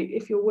 let's say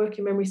if your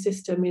working memory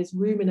system is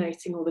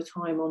ruminating all the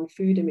time on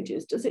food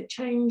images, does it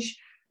change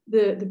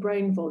the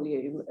brain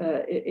volume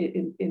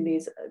in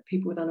these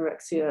people with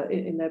anorexia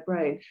in their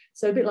brain?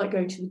 So a bit like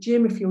going to the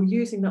gym, if you're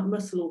using that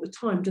muscle all the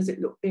time, does it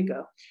look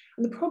bigger?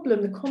 And the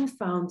problem, the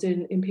confound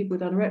in people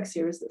with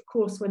anorexia is that, of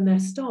course, when they're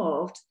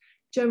starved,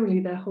 generally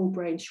their whole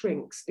brain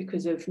shrinks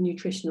because of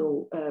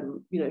nutritional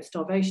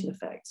starvation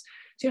effects.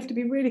 So you have to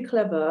be really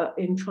clever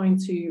in trying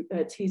to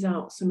tease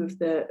out some of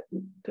the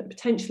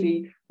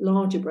potentially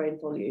larger brain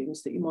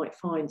volumes that you might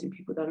find in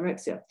people with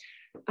anorexia.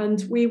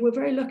 And we were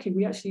very lucky,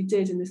 we actually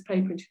did in this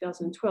paper in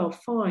 2012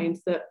 find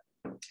that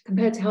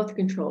compared to healthy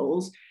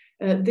controls,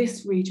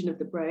 this region of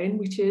the brain,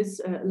 which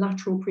is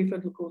lateral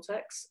prefrontal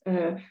cortex,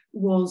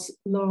 was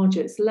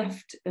larger. Its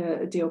left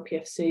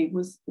DLPFC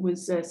was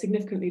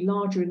significantly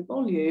larger in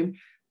volume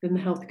than the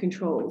healthy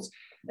controls.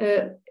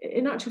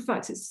 In actual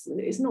fact,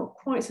 it's not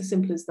quite so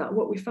simple as that.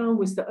 What we found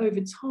was that over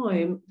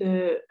time,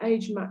 the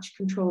age-matched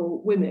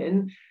control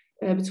women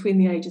between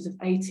the ages of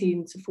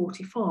 18 to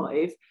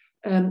 45,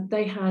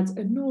 they had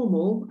a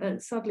normal,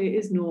 and sadly it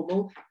is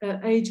normal,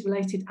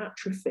 age-related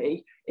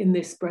atrophy in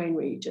this brain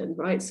region,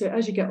 right? So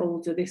as you get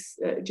older, this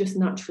just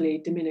naturally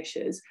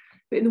diminishes.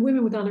 But in the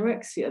women with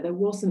anorexia, there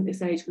wasn't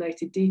this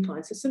age-related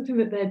decline. So something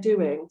that they're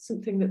doing,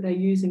 something that they're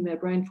using their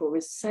brain for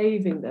is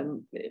saving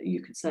them,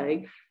 you could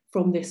say,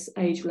 from this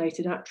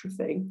age-related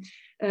atrophy.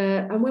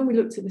 And when we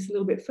looked at this a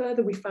little bit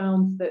further, we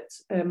found that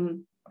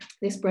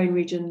this brain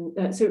region,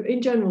 so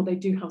in general, they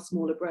do have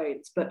smaller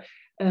brains, but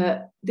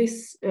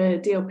this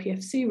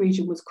DLPFC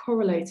region was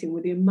correlating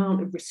with the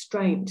amount of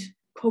restraint,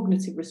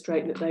 cognitive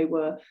restraint that they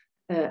were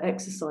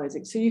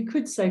exercising. So you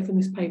could say from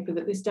this paper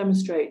that this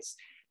demonstrates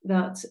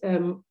that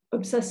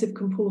obsessive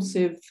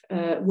compulsive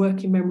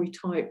working memory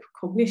type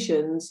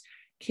cognitions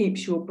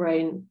keeps your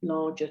brain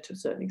larger to a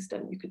certain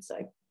extent, you could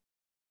say.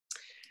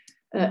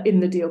 In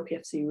the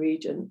DLPFC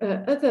region.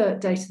 Other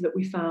data that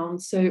we found,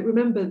 so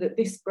remember that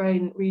this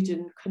brain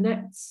region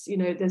connects,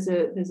 there's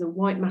a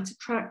white matter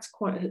tract,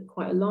 quite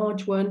a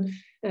large one,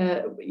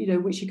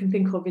 which you can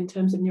think of in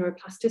terms of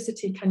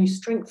neuroplasticity. Can you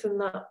strengthen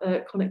that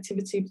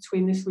connectivity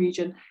between this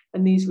region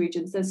and these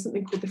regions? There's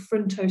something called the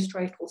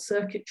frontostriatal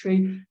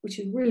circuitry, which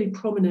is really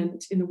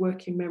prominent in the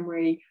working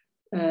memory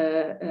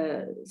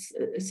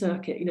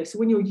circuit. So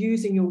when you're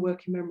using your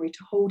working memory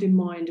to hold in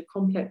mind a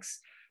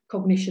complex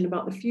cognition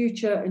about the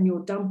future, and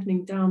you're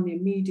dampening down the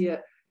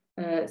immediate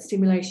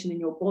stimulation in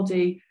your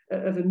body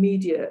of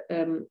immediate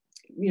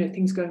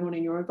things going on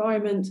in your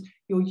environment,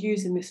 you're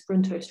using this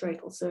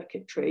frontostriatal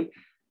circuitry.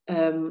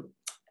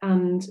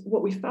 And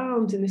what we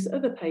found in this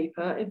other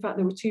paper, in fact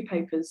there were two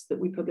papers that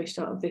we published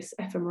out of this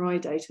fMRI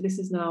data. This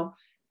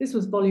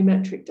was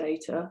volumetric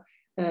data,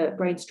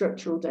 brain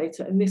structural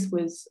data, and this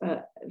was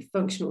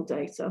functional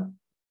data.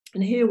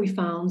 And here we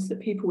found that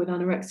people with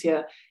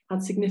anorexia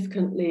had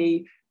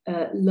significantly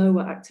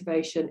lower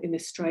activation in the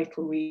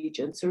striatal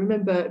region. So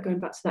remember, going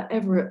back to that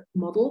Everett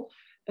model,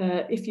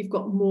 if you've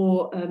got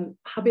more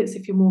habits,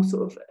 if you're more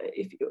sort of,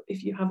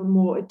 if you have a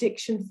more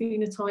addiction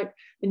phenotype,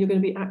 then you're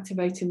going to be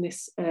activating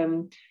this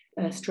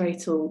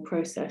striatal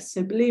process.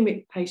 So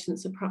bulimic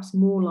patients are perhaps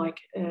more like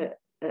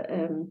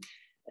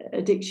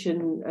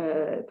addiction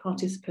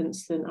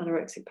participants than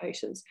anorexic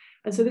patients.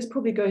 And so this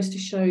probably goes to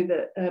show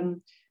that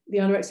the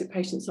anorexic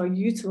patients are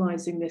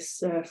utilizing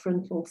this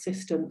frontal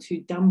system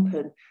to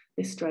dampen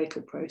this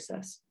striatal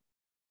process.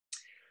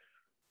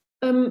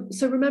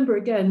 So remember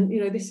again,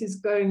 this is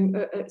going,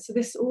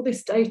 all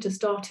this data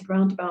started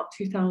around about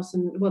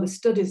 2000, well, the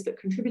studies that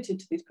contributed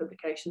to these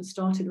publications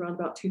started around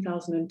about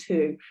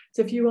 2002.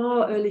 So if you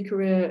are early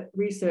career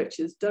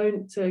researchers,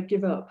 don't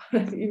give up.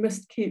 You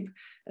must keep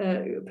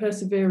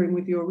persevering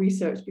with your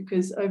research,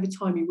 because over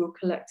time you will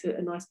collect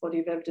a nice body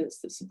of evidence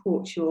that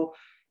supports your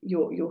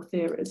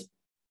theories.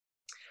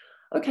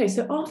 Okay,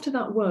 so after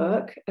that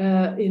work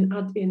in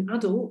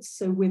adults,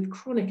 so with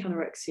chronic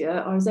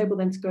anorexia, I was able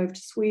then to go over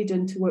to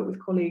Sweden to work with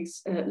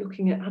colleagues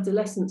looking at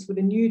adolescents with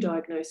a new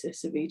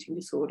diagnosis of eating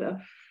disorder.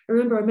 I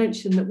remember I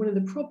mentioned that one of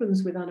the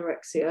problems with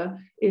anorexia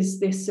is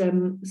this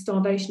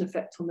starvation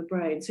effect on the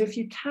brain. So if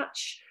you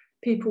catch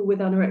people with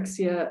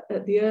anorexia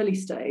at the early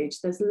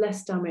stage, there's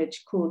less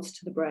damage caused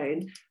to the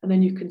brain, and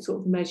then you can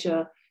sort of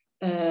measure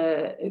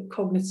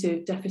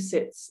cognitive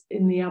deficits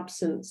in the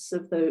absence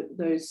of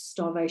those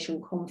starvation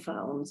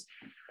confounds.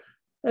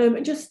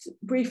 And just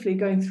briefly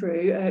going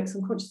through, because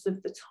I'm conscious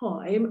of the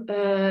time,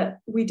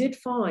 we did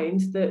find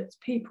that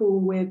people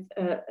with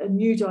a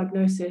new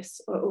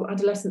diagnosis, or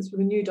adolescents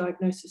with a new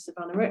diagnosis of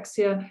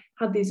anorexia,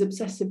 had these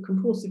obsessive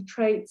compulsive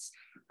traits,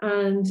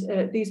 and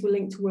these were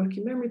linked to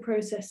working memory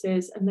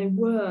processes, and they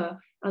were,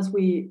 as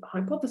we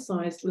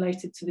hypothesized,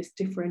 related to this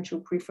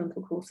differential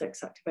prefrontal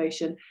cortex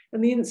activation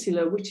and the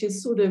insula, which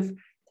is sort of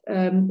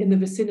in the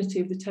vicinity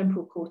of the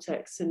temporal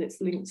cortex, and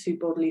it's linked to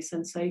bodily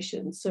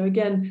sensations. So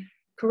again,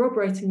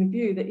 corroborating the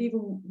view that even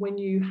when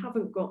you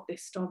haven't got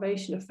this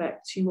starvation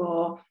effect, you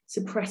are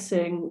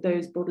suppressing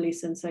those bodily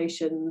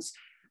sensations,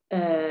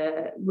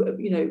 by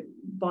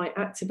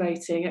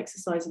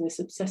exercising this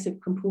obsessive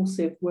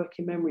compulsive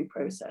working memory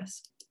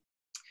process.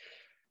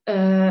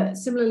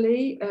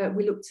 Similarly,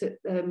 we looked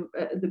at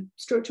the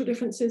structural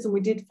differences, and we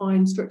did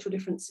find structural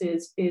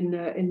differences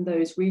in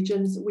those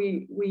regions.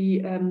 We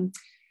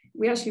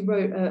actually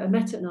wrote a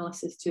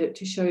meta-analysis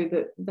to show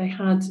that they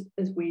had,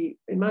 as we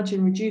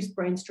imagine, reduced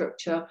brain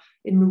structure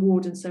in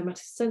reward and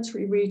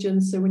somatosensory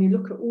regions. So when you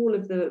look at all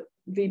of the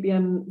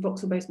VBM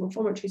voxel-based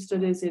morphometry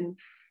studies in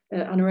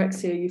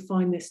anorexia, you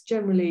find this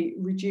generally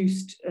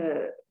reduced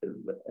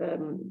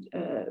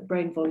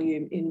brain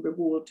volume in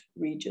reward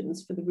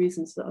regions for the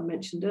reasons that I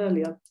mentioned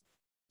earlier.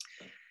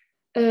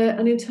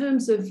 And in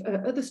terms of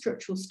other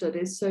structural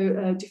studies,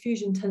 so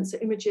diffusion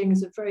tensor imaging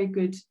is a very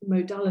good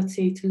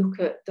modality to look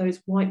at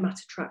those white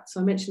matter tracts.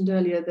 So I mentioned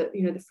earlier that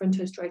the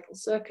frontostriatal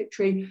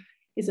circuitry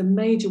is a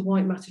major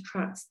white matter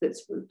tract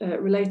that's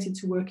related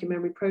to working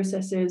memory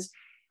processes.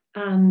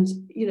 And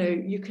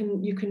you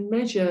can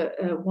measure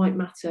white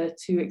matter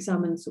to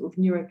examine sort of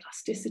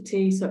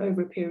neuroplasticity. So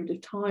over a period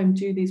of time,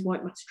 do these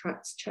white matter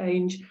tracts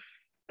change?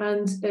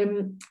 And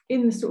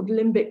in the sort of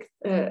limbic,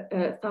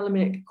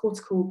 thalamic,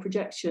 cortical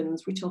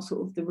projections, which are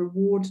sort of the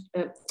reward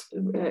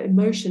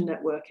emotion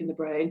network in the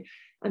brain,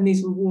 and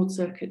these reward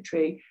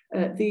circuitry,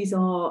 these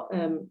are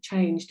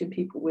changed in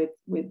people with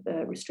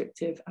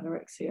restrictive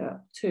anorexia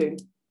too.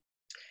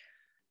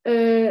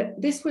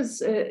 This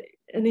was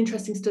an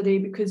interesting study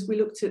because we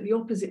looked at the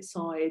opposite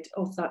side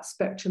of that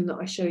spectrum that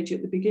I showed you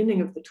at the beginning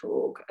of the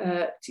talk,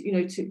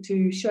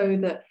 to show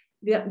that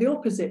the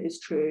opposite is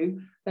true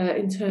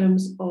in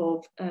terms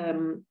of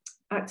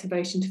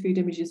activation to food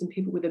images in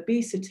people with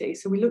obesity.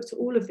 So we looked at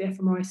all of the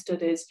fMRI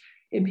studies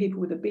in people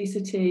with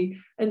obesity,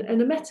 and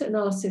a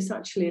meta-analysis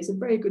actually is a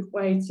very good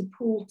way to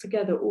pull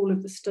together all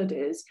of the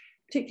studies,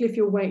 particularly if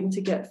you're waiting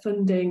to get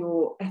funding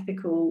or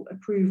ethical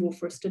approval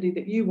for a study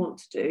that you want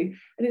to do.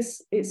 And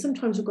it's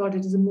sometimes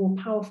regarded as a more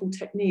powerful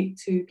technique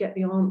to get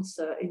the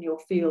answer in your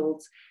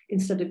field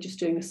instead of just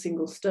doing a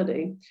single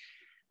study.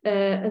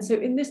 And so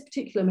in this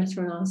particular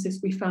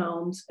meta-analysis, we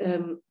found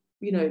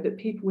that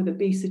people with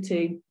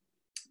obesity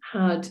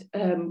had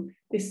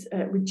this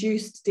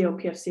reduced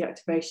DLPFC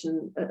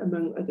activation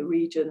among other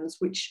regions,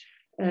 which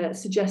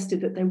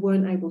suggested that they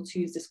weren't able to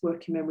use this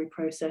working memory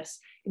process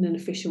in an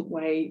efficient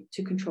way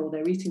to control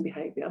their eating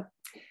behaviour.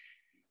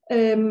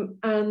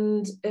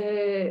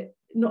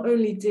 Not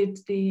only did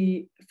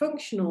the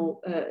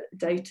functional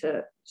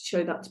data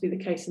show that to be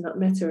the case in that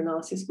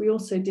meta-analysis, we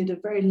also did a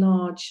very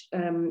large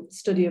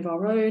study of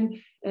our own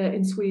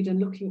in Sweden,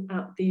 looking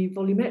at the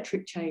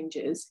volumetric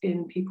changes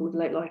in people with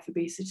late life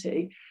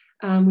obesity.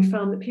 And we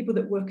found that people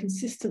that were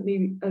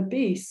consistently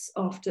obese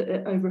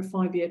after over a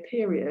 5-year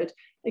period,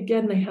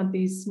 again, they had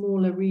these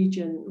smaller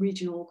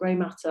regional grey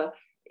matter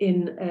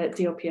in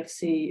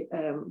DLPFC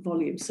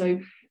volume.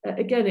 So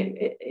again,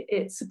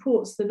 it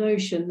supports the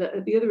notion that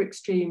at the other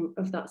extreme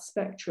of that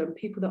spectrum,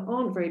 people that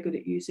aren't very good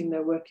at using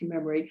their working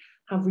memory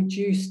have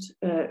reduced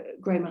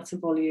grey matter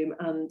volume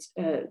and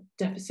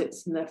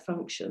deficits in their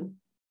function.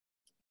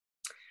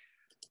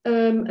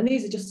 And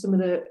these are just some of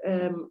the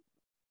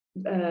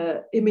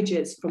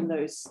images from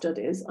those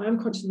studies. I am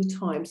conscious of the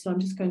time, so I'm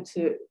just going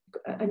to,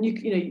 and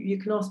you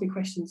can ask me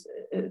questions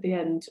at the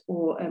end,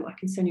 or I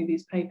can send you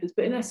these papers.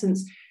 But in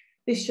essence,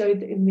 this showed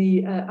that in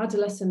the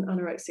adolescent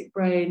anorexic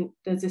brain,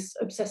 there's this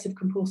obsessive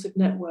compulsive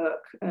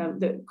network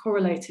that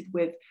correlated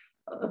with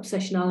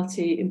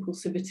obsessionality,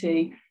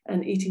 impulsivity,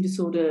 and eating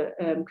disorder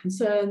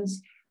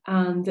concerns.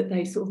 and that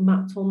they sort of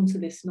mapped onto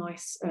this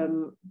nice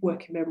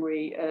working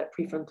memory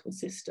prefrontal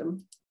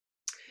system.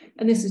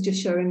 And this is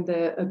just showing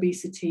the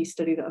obesity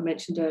study that I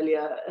mentioned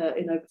earlier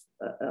in over,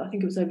 I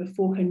think it was over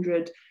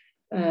 400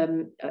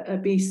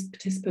 obese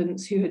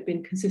participants who had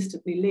been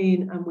consistently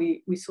lean, and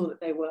we saw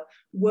that they were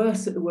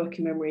worse at the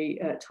working memory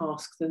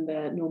task than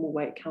their normal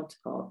weight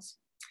counterparts.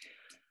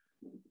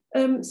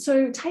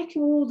 So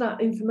taking all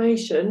that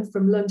information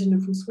from London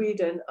and from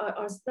Sweden,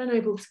 I was then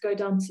able to go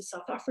down to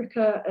South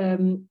Africa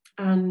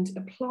and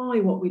apply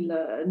what we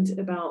learned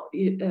about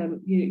the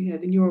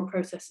neural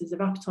processes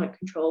of appetite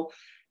control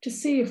to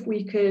see if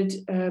we could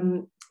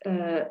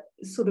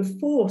sort of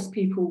force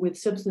people with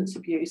substance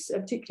abuse,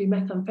 particularly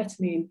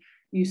methamphetamine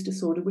use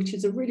disorder, which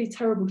is a really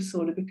terrible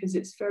disorder because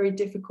it's very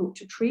difficult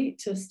to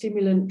treat.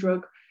 Stimulant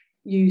drug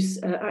use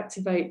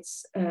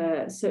activates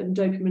certain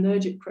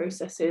dopaminergic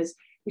processes,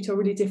 which are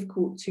really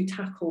difficult to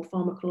tackle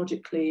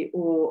pharmacologically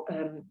or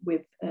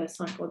with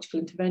psychological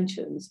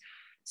interventions.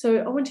 So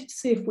I wanted to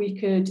see if we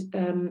could,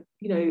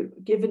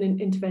 give an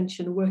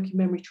intervention, a working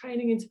memory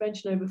training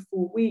intervention over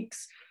 4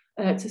 weeks,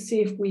 to see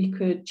if we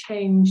could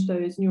change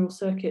those neural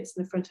circuits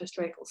in the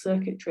frontostriatal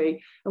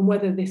circuitry and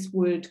whether this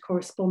would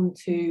correspond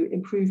to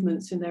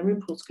improvements in their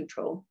impulse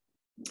control.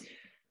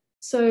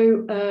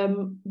 So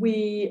so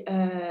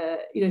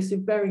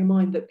bearing in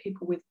mind that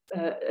people with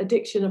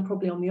addiction are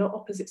probably on the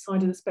opposite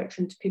side of the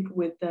spectrum to people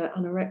with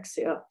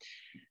anorexia.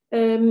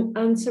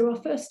 And so our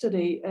first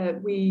study,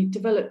 we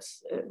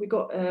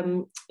got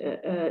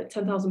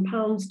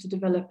 £10,000 to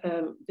develop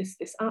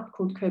this app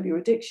called Curb Your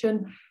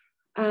Addiction.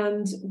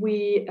 And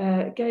we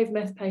gave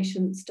meth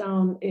patients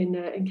down in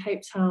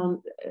Cape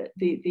Town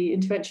the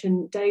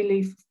intervention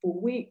daily for 4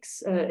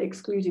 weeks,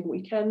 excluding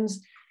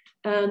weekends.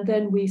 And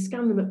then we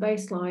scanned them at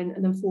baseline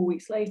and then 4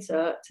 weeks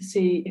later to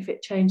see if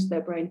it changed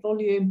their brain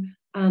volume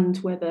and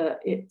whether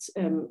it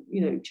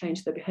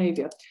changed their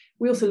behaviour.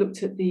 We also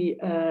looked at the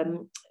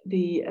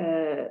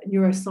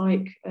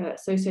neuropsych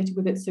associated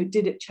with it. So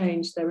did it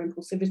change their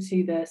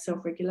impulsivity, their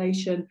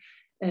self-regulation,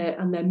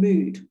 and their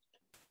mood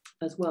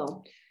as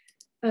well?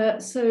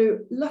 So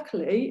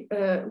luckily,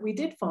 we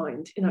did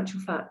find, in actual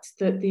fact,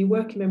 that the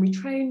working memory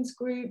trained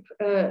group,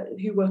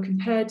 who were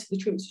compared to the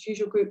treatment as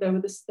usual group,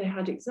 they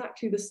had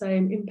exactly the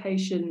same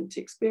inpatient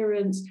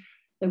experience.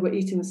 They were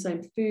eating the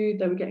same food,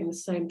 they were getting the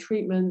same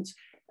treatment.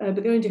 But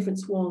the only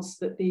difference was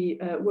that the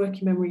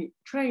working memory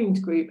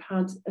trained group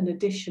had an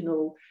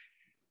additional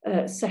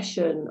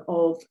session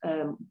of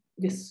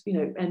this,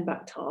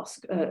 NBAC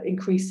task,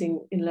 increasing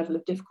in level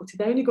of difficulty.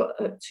 They only got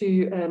up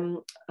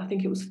to, I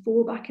think it was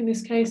 4 back in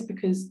this case,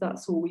 because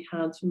that's all we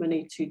had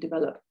money to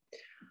develop.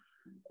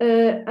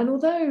 And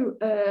although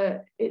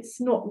it's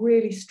not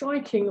really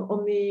striking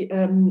on the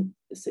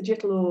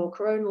sagittal or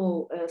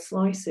coronal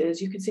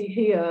slices, you can see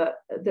here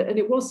that, and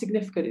it was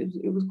significant,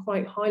 it was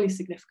quite highly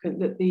significant,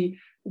 that the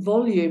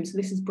volume, so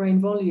this is brain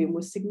volume,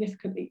 was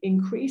significantly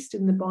increased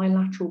in the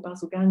bilateral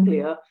basal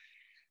ganglia,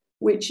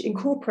 which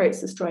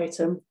incorporates the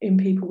striatum in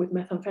people with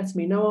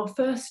methamphetamine. Now, our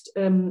first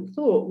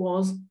thought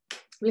was,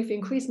 well, if you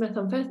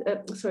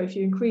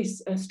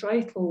increase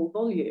striatal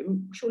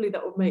volume, surely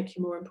that would make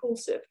you more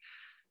impulsive.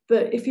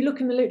 But if you look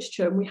in the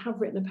literature, and we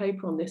have written a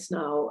paper on this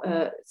now,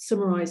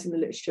 summarising the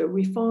literature,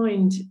 we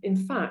find, in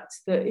fact,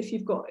 that if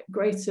you've got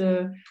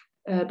greater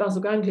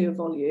basal ganglia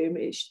volume,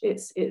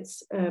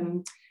 it's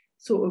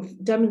sort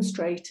of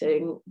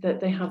demonstrating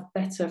that they have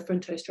better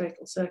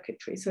frontostriatal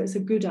circuitry. So it's a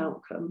good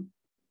outcome,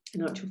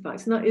 in actual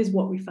fact, and that is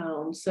what we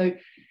found. So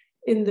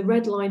in the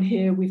red line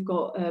here, we've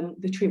got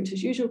the treatment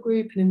as usual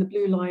group, and in the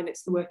blue line,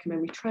 it's the working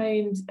memory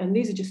trained. And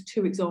these are just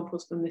 2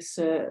 examples from this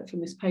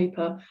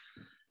paper.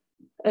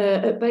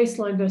 At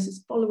baseline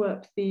versus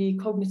follow-up, the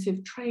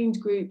cognitive trained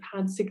group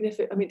had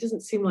significant, I mean, it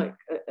doesn't seem like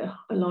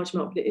a large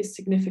amount, but it is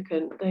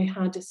significant. They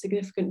had a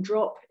significant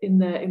drop in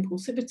their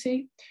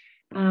impulsivity.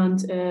 And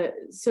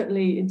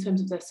certainly in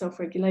terms of their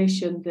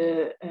self-regulation,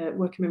 the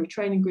working memory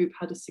training group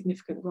had a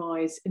significant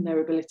rise in their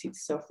ability to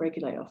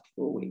self-regulate after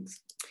 4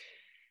 weeks.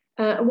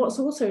 And what's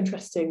also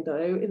interesting,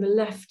 though, in the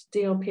left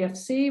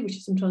DLPFC, which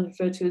is sometimes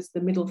referred to as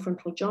the middle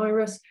frontal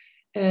gyrus,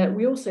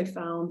 we also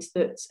found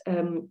that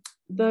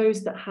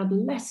those that had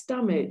less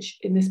damage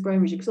in this brain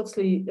region, because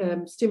obviously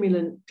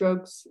stimulant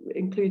drugs,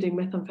 including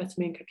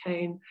methamphetamine,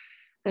 cocaine,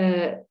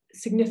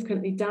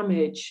 significantly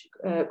damage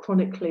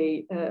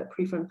chronically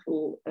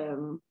prefrontal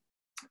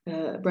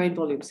brain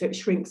volume, so it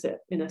shrinks it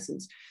in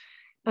essence.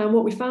 And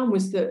what we found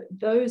was that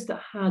those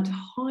that had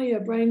higher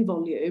brain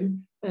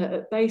volume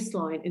at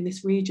baseline in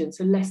this region,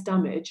 so less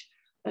damage,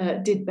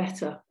 did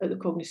better at the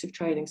cognitive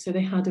training. So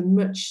they had a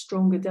much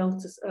stronger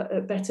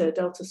better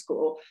delta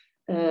score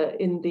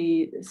in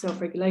the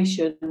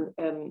self-regulation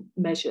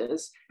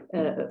measures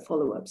at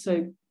follow-up.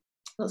 So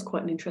that's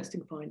quite an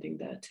interesting finding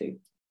there too.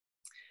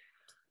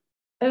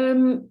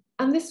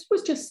 And this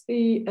was just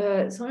the,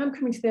 so I am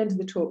coming to the end of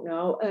the talk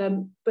now,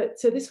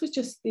 but this was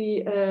just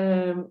the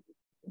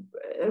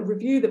a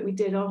review that we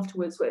did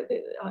afterwards.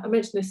 I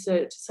mentioned this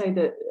to say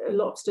that a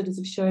lot of studies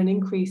have shown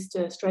increased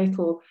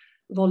striatal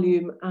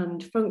volume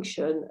and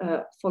function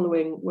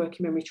following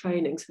working memory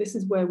training. So this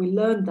is where we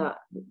learned that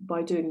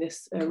by doing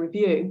this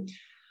review.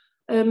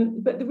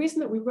 But the reason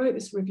that we wrote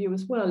this review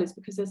as well is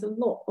because there's a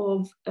lot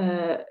of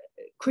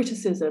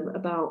criticism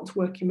about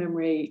working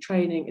memory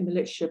training in the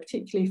literature,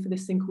 particularly for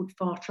this thing called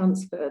far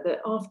transfer, that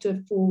after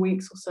 4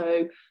 weeks or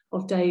so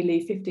of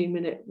daily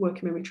 15-minute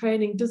working memory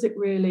training, does it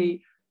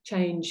really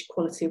change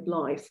quality of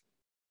life?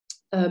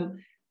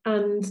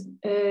 And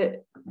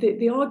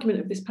the argument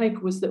of this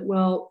paper was that,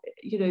 well,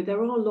 you know,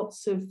 there are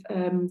lots of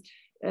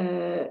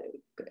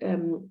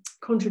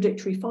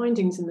contradictory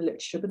findings in the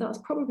literature, but that's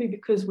probably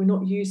because we're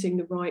not using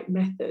the right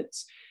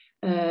methods.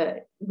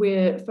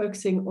 We're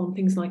focusing on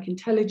things like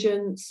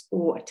intelligence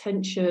or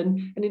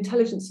attention, and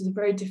intelligence is a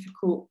very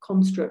difficult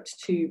construct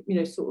to, you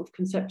know, sort of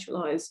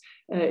conceptualize.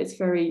 It's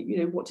very, you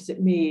know, what does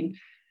it mean?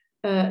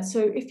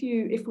 So if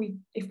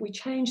we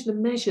change the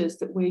measures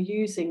that we're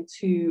using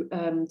to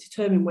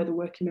determine whether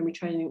working memory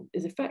training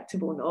is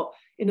effective or not,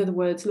 in other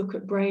words, look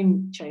at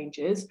brain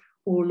changes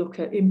or look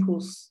at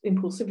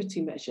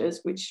impulsivity measures,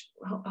 which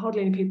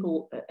hardly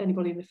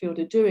anybody in the field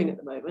are doing at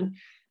the moment,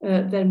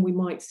 then we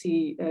might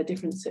see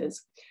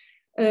differences.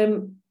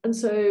 And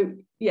so,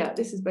 yeah,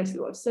 this is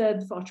basically what I've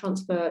said. Far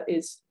transfer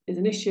is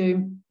an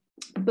issue.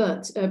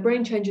 But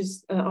brain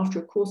changes after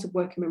a course of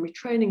working memory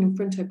training in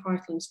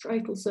frontoparietal and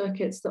striatal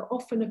circuits that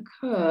often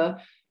occur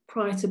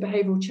prior to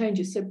behavioural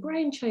changes. So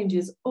brain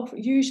changes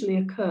usually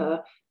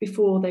occur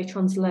before they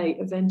translate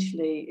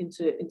eventually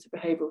into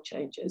behavioural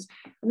changes.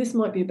 And this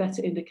might be a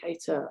better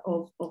indicator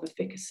of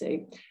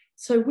efficacy.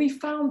 So we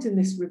found in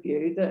this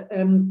review that,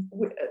 and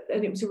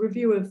it was a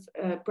review of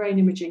brain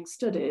imaging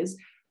studies,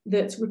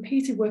 that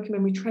repeated working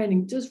memory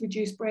training does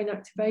reduce brain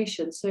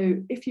activation. So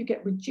if you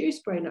get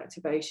reduced brain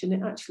activation,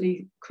 it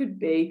actually could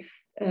be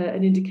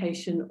an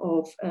indication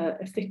of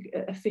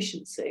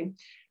efficiency.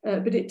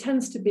 But it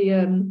tends to be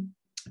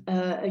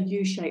a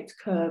U-shaped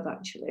curve,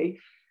 actually.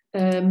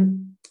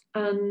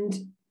 And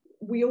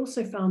we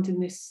also found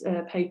in this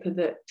paper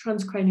that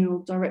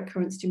transcranial direct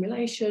current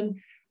stimulation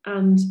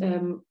and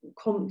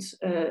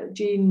COMT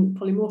gene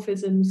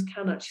polymorphisms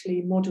can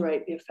actually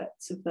moderate the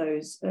effects of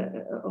those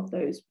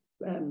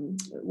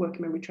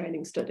working memory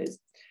training studies.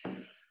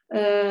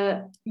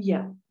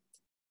 Yeah.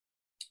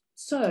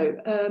 So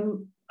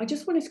I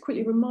just wanted to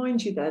quickly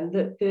remind you then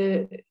that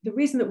the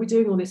reason that we're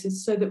doing all this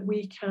is so that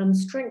we can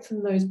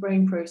strengthen those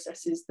brain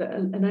processes that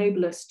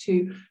enable us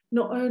to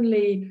not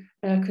only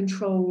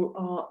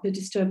control the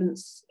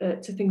disturbance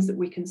to things that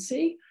we can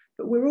see,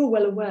 but we're all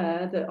well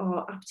aware that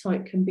our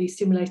appetite can be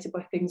stimulated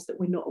by things that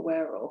we're not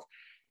aware of.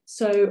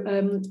 So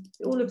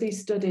all of these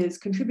studies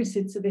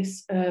contributed to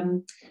this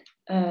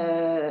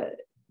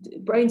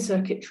brain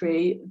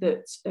circuitry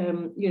that,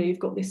 you know, you've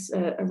got this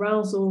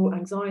arousal,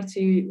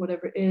 anxiety,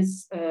 whatever it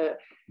is,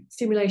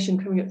 stimulation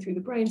coming up through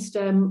the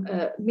brainstem,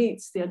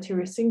 meets the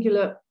anterior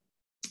cingulate,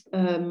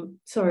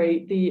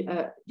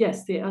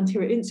 the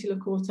anterior insular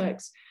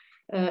cortex,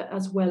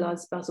 as well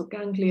as basal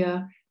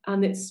ganglia,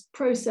 and it's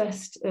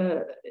processed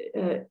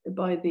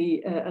by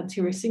the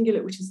anterior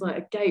cingulate, which is like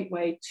a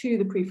gateway to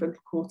the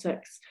prefrontal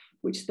cortex,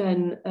 which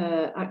then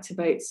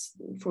activates,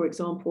 for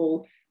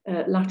example,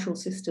 lateral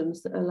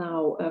systems that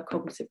allow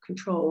cognitive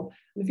control.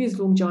 And the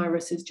fusiform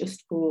gyrus is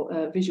just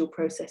for visual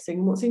processing.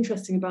 And what's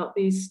interesting about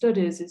these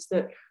studies is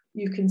that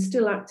you can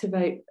still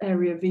activate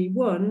area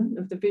V1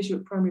 of the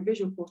primary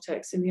visual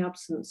cortex in the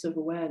absence of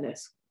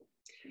awareness.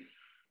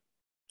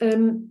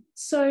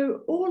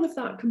 So all of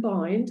that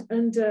combined,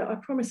 and I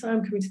promise I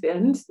am coming to the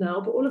end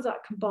now, but all of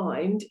that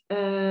combined,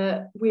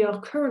 we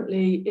are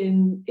currently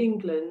in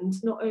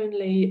England not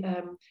only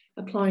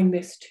applying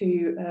this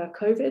to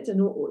COVID, and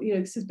you know,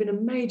 this has been a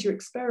major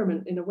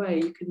experiment in a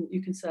way.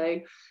 You can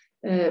say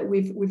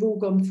we've all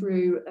gone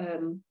through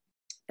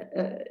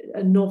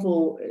a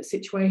novel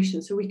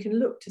situation, so we can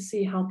look to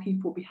see how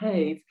people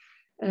behave.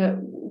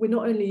 We're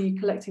not only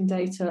collecting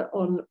data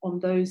on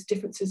those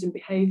differences in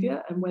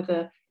behaviour and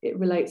whether it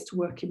relates to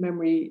working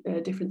memory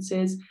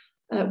differences.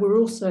 We're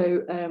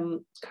also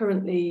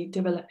currently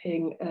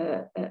developing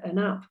an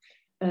app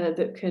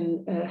that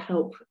can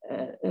help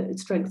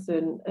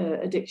strengthen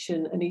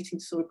addiction and eating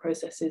disorder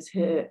processes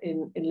here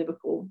in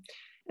Liverpool.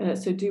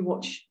 So do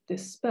watch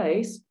this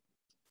space.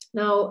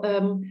 Now,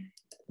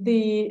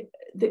 the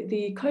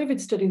COVID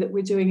study that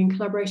we're doing in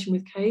collaboration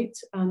with Kate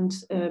and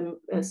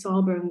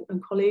Saba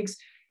and colleagues,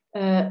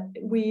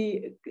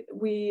 we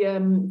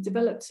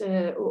developed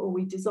or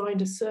we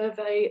designed a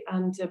survey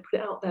and put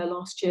it out there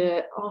last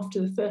year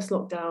after the first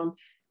lockdown,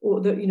 or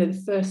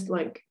the first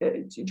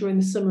during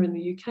the summer in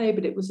the UK,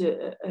 but it was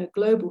a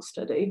global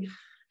study.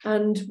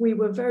 And we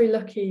were very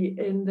lucky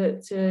in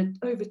that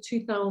over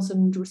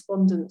 2,000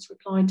 respondents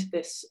replied to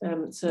this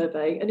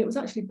survey, and it was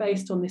actually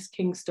based on this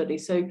King study.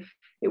 So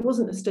it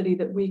wasn't a study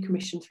that we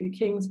commissioned through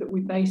King's, but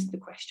we based the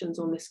questions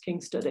on this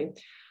King study.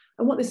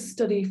 And what this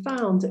study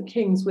found at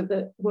King's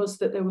was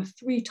that there were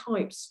 3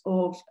 types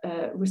of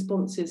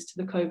responses to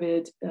the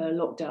COVID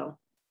lockdown.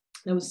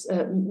 There was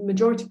a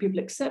majority of people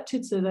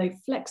accepted, so they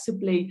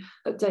flexibly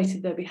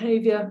updated their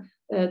behaviour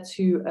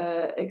to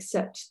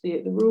accept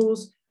the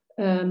rules.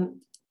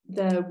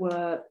 There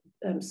were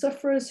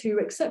sufferers who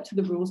accepted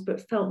the rules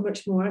but felt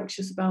much more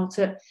anxious about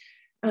it.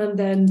 And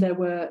then there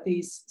were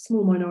these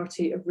small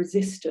minority of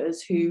resistors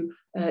who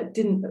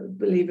didn't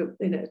believe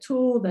in it at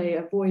all. They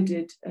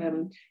avoided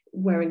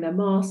wearing their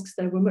masks.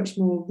 They were much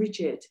more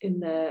rigid in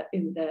their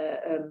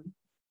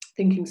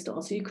thinking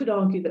style. So you could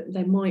argue that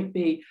they might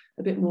be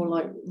a bit more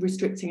like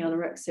restricting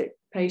anorexic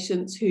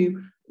patients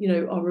who,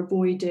 are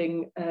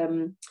avoiding,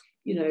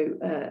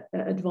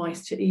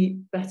 advice to eat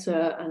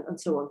better and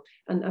so on,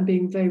 and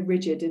being very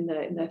rigid in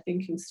their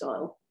thinking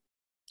style.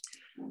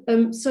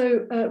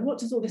 So what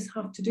does all this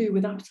have to do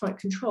with appetite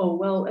control?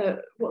 Well,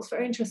 what's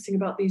very interesting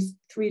about these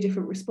three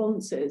different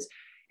responses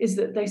is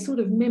that they sort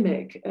of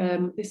mimic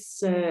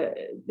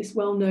this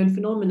well-known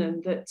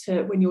phenomenon that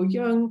when you're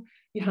young,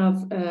 you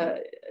have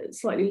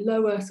slightly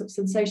lower sort of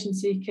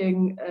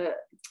sensation-seeking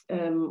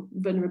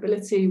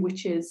vulnerability,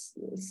 which is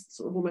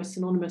sort of almost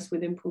synonymous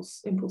with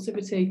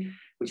impulsivity,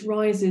 which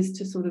rises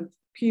to sort of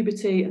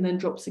puberty and then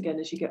drops again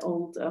as you get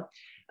older.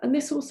 And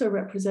this also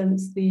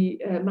represents the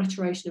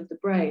maturation of the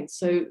brain.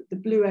 So the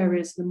blue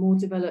areas are the more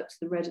developed,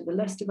 the red are the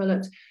less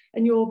developed,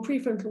 and your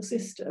prefrontal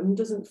system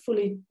doesn't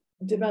fully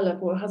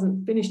develop or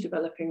hasn't finished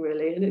developing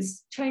really, and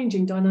it's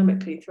changing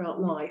dynamically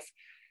throughout life.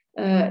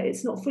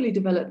 It's not fully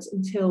developed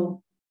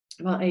until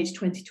about age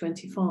 20,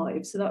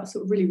 25. So that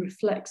sort of really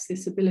reflects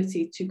this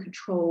ability to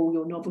control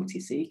your novelty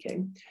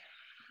seeking.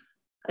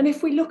 And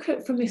if we look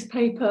at from this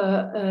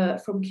paper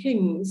from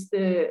King's,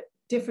 the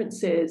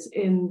differences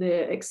in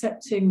the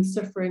accepting, the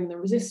suffering, the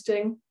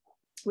resisting,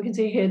 we can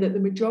see here that the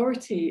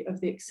majority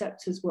of the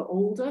acceptors were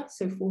older,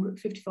 so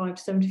 55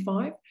 to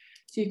 75.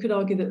 So you could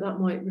argue that that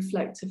might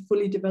reflect a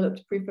fully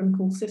developed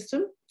prefrontal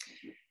system.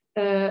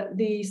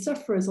 The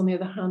sufferers, on the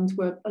other hand,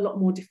 were a lot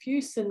more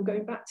diffuse, and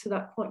going back to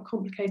that quite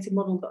complicated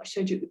model that I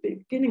showed you at the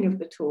beginning of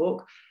the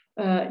talk,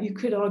 you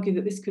could argue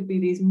that this could be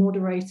these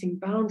moderating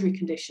boundary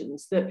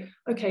conditions that,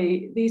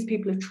 okay, these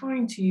people are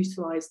trying to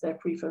utilize their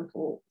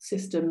prefrontal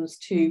systems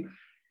to,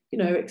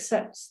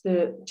 accept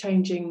the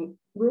changing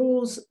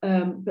rules,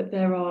 but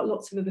there are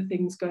lots of other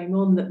things going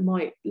on that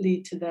might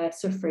lead to their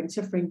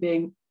suffering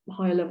being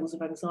higher levels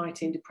of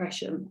anxiety and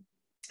depression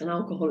and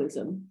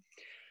alcoholism.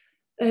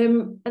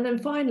 And then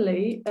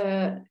finally,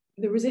 the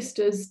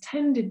resistors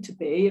tended to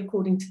be,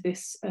 according to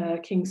this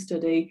King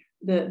study,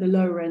 the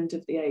lower end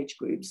of the age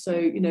group.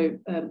 So,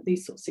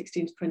 these sort of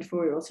 16 to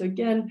 24-year-olds. So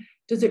again,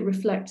 does it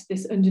reflect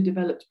this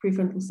underdeveloped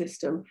prefrontal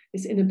system,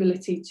 this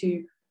inability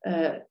to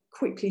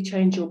quickly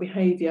change your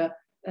behavior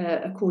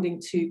according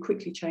to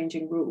quickly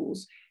changing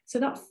rules? So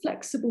that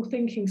flexible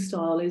thinking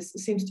style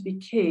seems to be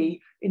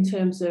key in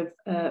terms of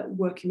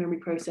working memory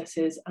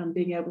processes and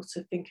being able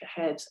to think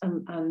ahead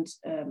and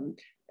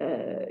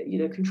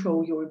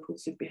control your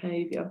impulsive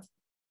behavior.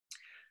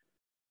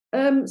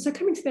 So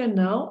coming to the end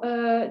now,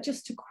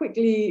 just to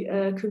quickly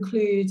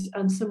conclude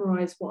and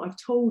summarise what I've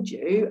told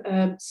you.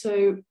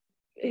 So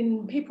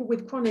in people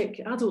with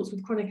adults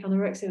with chronic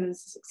anorexia,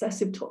 there's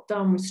excessive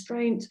top-down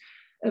restraint,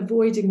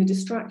 avoiding the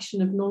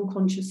distraction of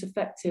non-conscious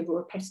affective or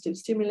repetitive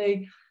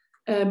stimuli.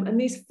 And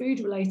these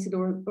food-related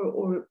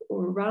or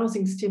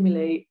arousing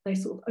stimuli, they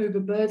sort of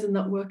overburden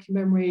that working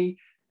memory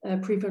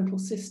prefrontal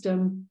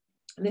system.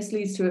 And this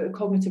leads to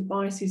cognitive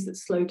biases that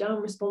slow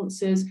down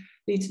responses,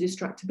 lead to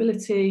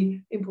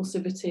distractibility,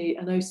 impulsivity,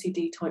 and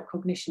OCD-type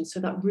cognition. So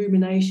that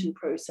rumination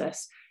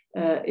process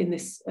in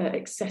this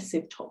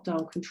excessive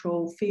top-down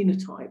control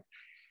phenotype.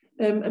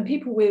 And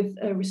people with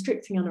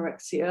restricting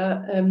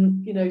anorexia,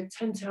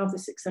 tend to have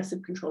this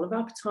excessive control of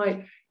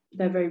appetite.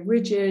 They're very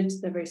rigid,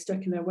 they're very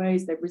stuck in their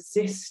ways, they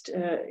resist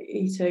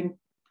eating,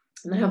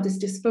 and they have this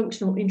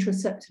dysfunctional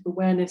interoceptive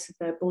awareness of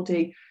their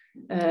body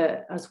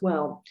as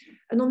well.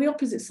 And on the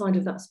opposite side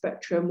of that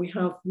spectrum, we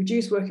have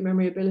reduced working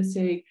memory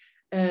ability,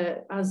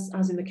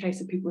 as in the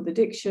case of people with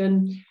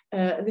addiction,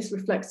 and this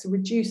reflects a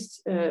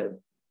reduced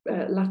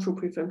lateral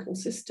prefrontal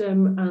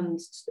system,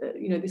 and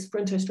this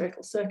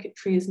frontostriatal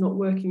circuitry is not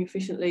working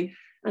efficiently,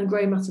 and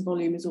grey matter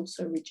volume is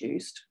also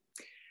reduced.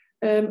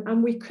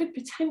 And we could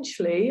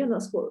potentially, and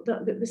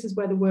this is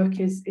where the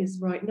work is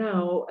right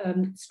now,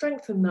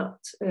 strengthen that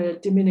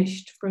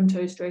diminished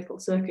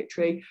frontostriatal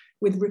circuitry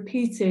with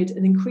repeated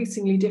and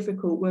increasingly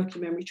difficult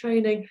working memory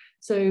training.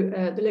 So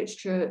the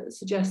literature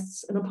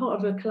suggests, and I'm part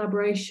of a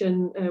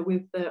collaboration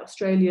with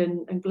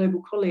Australian and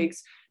global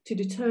colleagues to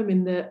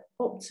determine the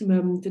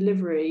optimum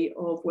delivery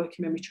of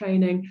working memory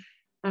training.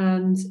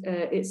 And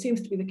it seems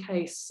to be the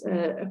case,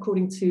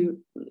 according to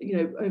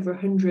over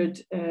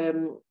 100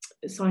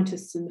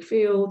 scientists in the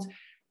field,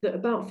 that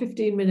about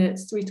 15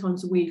 minutes 3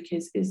 times a week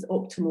is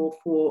optimal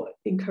for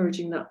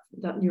encouraging that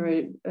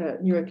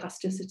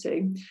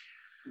neuroplasticity.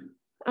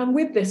 And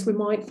with this, we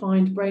might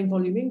find brain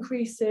volume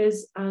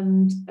increases,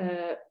 and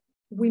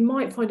we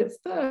might find at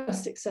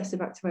first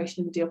excessive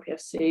activation in the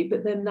DLPFC,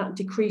 but then that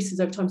decreases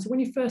over time. So when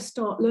you first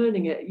start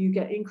learning it, you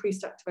get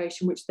increased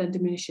activation, which then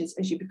diminishes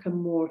as you become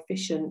more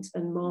efficient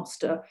and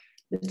master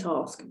the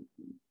task.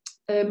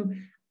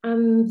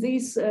 And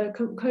these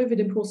COVID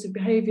impulsive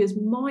behaviours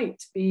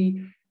might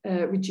be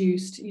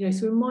reduced,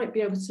 so we might be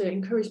able to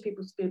encourage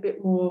people to be a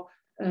bit more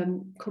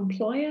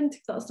compliant,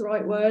 if that's the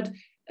right word,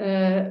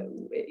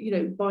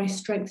 by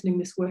strengthening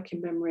this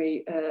working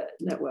memory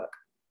network.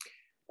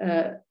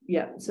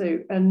 So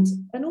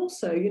and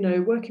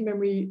also, working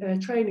memory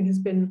training has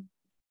been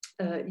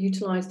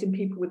utilised in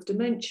people with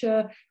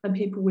dementia and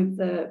people with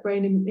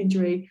brain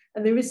injury,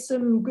 and there is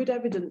some good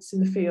evidence in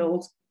the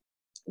field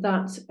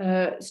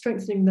that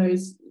strengthening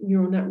those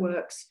neural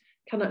networks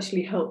can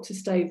actually help to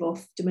stave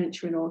off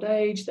dementia in old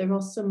age. There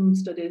are some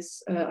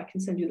studies, I can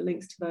send you the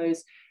links to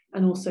those,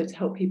 and also to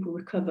help people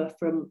recover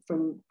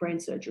from brain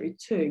surgery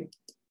too.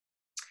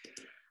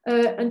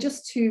 And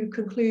just to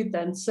conclude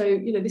then, so,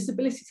 this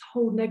ability to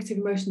hold negative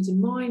emotions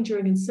in mind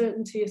during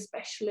uncertainty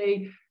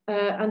especially,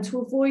 and to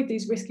avoid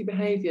these risky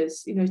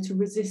behaviours, to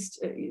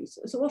resist.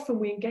 So often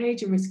we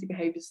engage in risky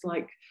behaviours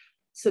like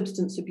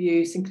substance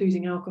abuse,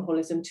 including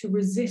alcoholism, to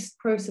resist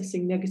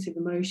processing negative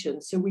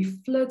emotions. So we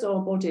flood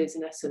our bodies,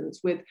 in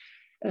essence, with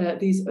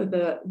these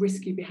other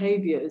risky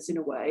behaviours in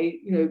a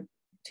way,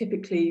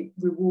 typically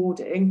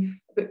rewarding,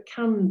 but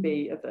can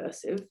be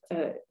aversive,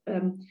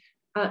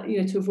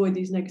 to avoid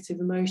these negative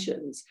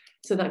emotions.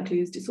 So that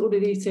includes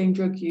disordered eating,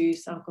 drug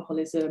use,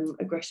 alcoholism,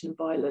 aggression and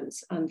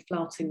violence, and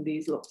flouting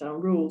these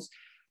lockdown rules.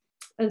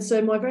 And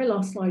so my very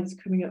last slide is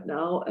coming up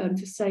now,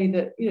 to say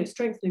that,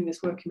 strengthening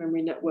this working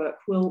memory network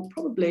will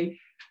probably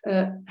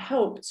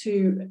help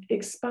to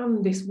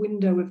expand this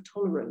window of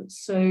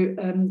tolerance. So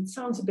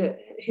sounds a bit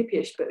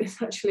hippyish, but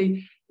it's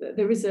actually,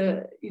 there is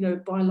a,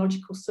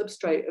 biological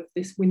substrate of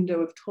this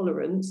window of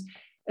tolerance.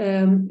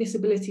 This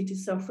ability to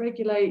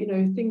self-regulate,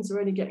 things are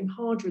only getting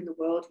harder in the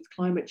world with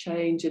climate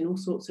change and all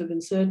sorts of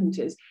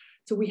uncertainties.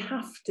 So we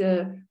have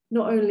to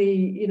not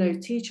only,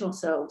 teach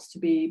ourselves to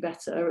be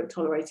better at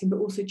tolerating, but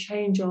also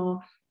change our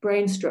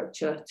brain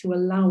structure to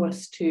allow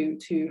us to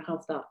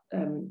have that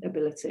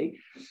ability.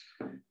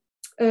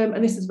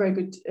 And this is a very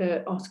good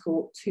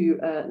article to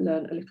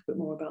learn a little bit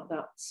more about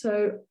that.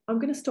 So I'm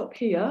going to stop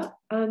here,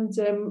 and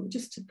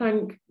just to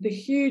thank the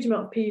huge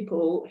amount of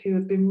people who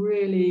have been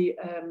really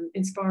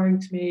inspiring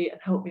to me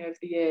and helped me over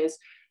the years.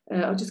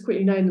 I'll just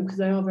quickly name them because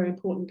they are very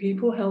important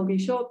people. Helgi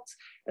Schott,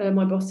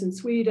 my boss in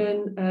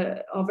Sweden,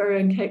 our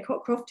very own Kate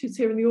Cockcroft, who's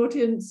here in the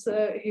audience,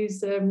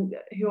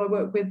 who I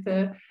work with.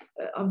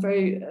 I'm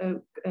very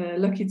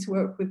lucky to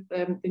work with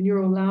the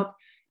Neural Lab.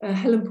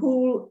 Helen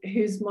Poole,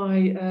 who's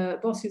my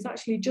boss, who's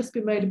actually just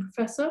been made a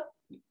professor.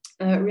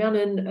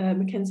 Rhiannon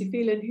Mackenzie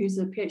Phelan, who's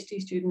a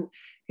PhD student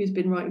who's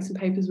been writing some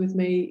papers with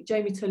me.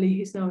 Jamie Tully,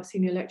 who's now a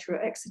senior lecturer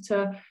at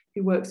Exeter,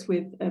 who works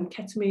with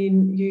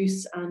ketamine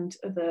use and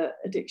other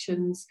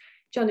addictions.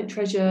 Janet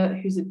Treasure,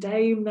 who's a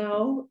dame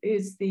now,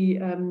 is the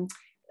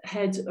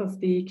head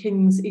of the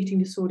King's Eating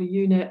Disorder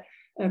Unit.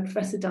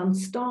 Professor Dan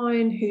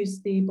Stein,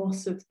 who's the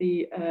boss of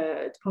the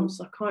Department of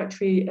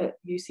Psychiatry at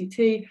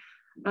UCT.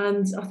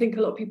 And I think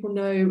a lot of people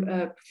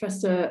know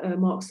Professor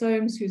Mark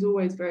Soames, who's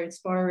always very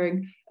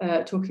inspiring,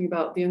 talking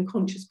about the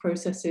unconscious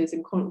processes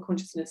and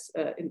consciousness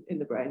in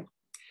the brain.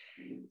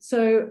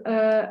 So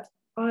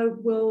I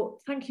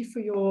will thank you for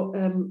your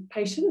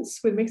patience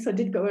with me, because I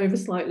did go over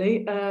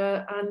slightly,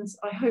 and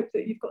I hope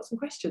that you've got some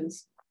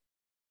questions.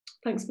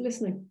 Thanks for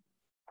listening.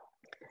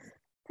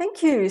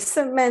 Thank you,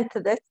 Samantha.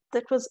 That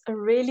was a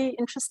really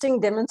interesting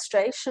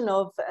demonstration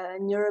of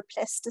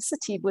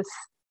neuroplasticity with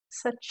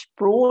such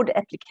broad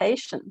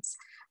applications.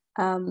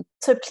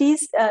 So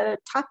please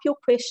type your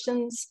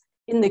questions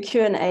in the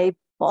Q&A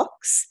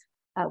box.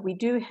 We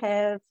do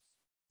have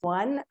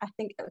one, I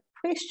think, a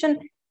question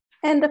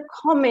and a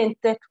comment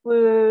that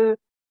were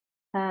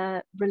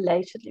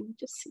related. Let me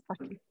just see if I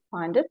can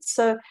find it.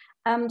 So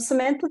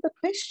Samantha, the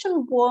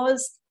question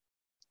was,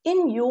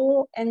 in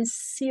your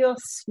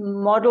anxious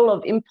model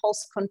of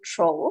impulse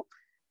control,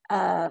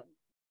 where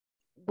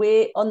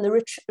on the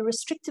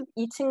restrictive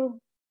eating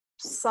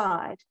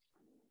side,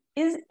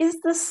 is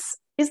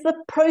the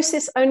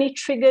process only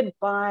triggered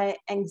by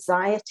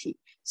anxiety?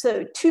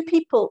 So two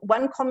people,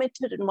 one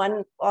commented and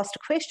one asked a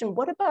question,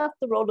 what about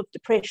the role of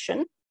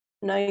depression,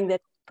 knowing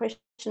that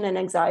depression and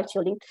anxiety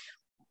are linked?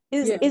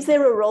 Is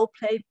there a role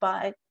played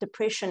by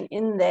depression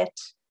in that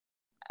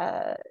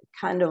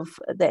kind of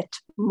that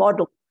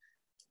model?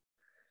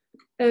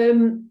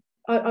 I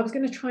was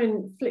going to try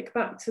and flick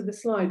back to the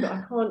slide, but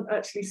I can't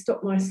actually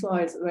stop my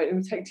slides at the moment. It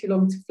would take too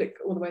long to flick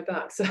all the way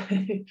back. So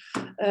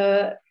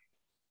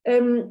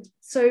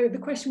the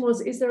question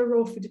was, is there a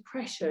role for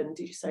depression,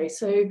 did you say?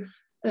 So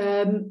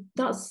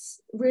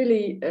that's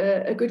really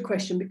a good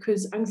question,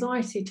 because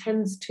anxiety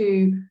tends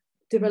to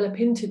develop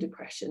into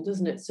depression,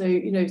 doesn't it? So,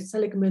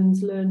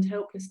 Seligman's learned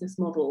helplessness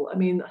model, I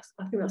mean,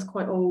 I think that's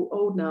quite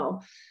old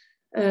now.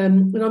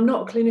 And I'm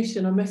not a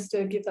clinician, I must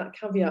give that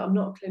caveat, I'm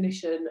not a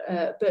clinician,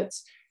 but,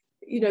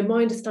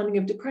 my understanding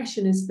of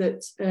depression is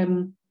that,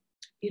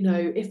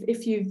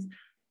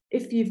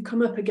 if you've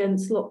come up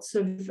against lots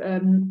of,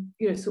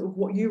 sort of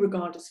what you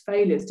regard as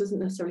failures, doesn't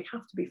necessarily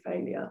have to be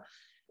failure,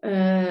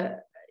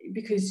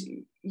 because,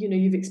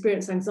 you've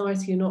experienced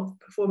anxiety, you're not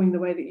performing the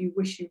way that you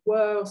wish you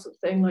were, or sort of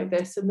thing like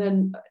this. And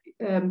then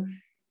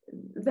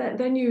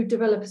you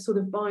develop a sort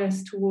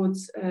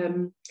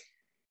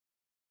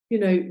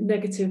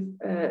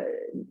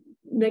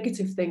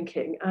negative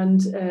thinking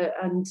and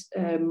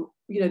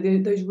you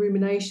know, those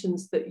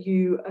ruminations that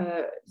you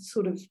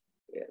sort of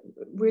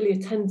really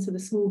attend to the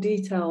small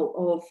detail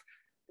of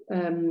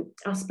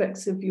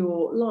aspects of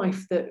your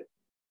life that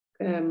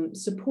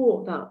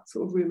support that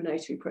sort of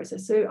ruminatory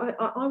process. So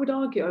I would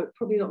argue, I'm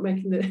probably not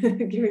making the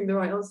giving the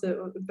right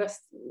answer or the best,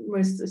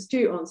 most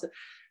astute answer,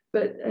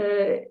 but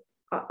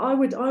I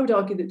would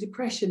argue that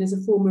depression is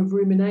a form of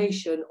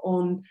rumination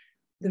on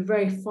the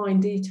very fine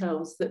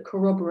details that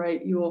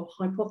corroborate your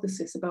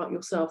hypothesis about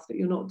yourself, that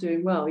you're not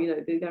doing well, you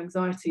know, the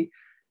anxiety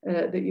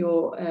that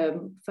you're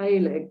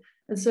failing.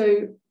 And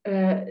so,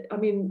 I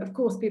mean, of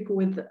course, people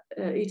with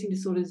eating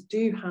disorders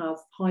do have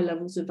high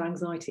levels of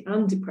anxiety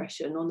and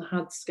depression on the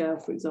HAD scale,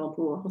 for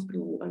example, or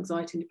hospital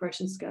anxiety and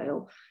depression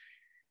scale.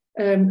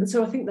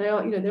 So I think they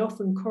are, you know, they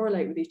often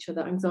correlate with each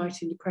other,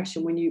 anxiety and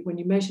depression, when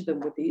you measure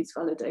them with these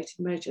validated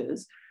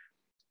measures.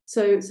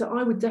 So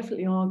I would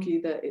definitely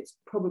argue that it's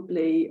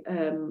probably,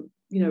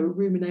 you know, a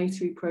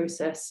ruminatory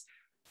process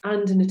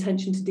and an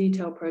attention to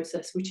detail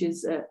process, which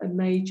is a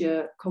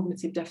major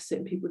cognitive deficit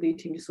in people with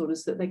eating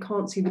disorders, that they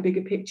can't see the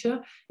bigger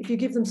picture. If you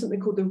give them something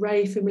called the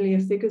Ray familiar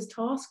figures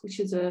task, which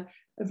is a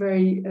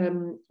very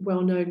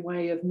well-known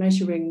way of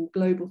measuring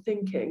global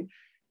thinking,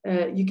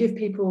 you give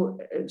people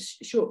a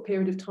short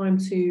period of time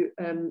to,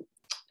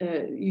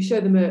 you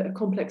show them a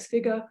complex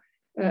figure,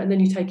 and then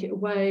you take it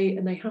away,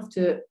 and they have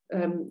to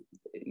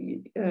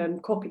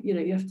copy, you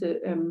know, you have to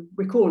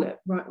recall it,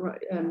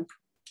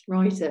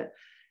 write it.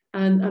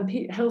 And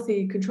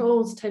healthy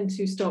controls tend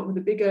to start with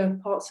the bigger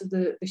parts of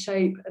the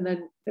shape and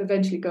then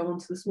eventually go on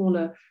to the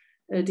smaller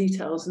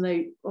details, and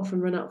they often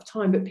run out of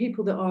time. But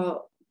people that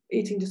are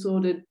eating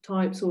disordered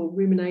types or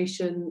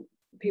rumination,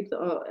 people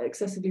that are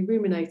excessively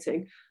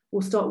ruminating,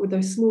 will start with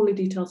those smaller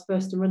details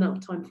first and run out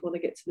of time before they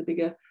get to the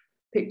bigger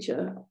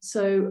picture.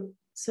 So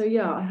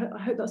yeah, I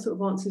hope that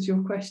sort of answers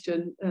your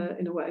question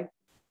in a way.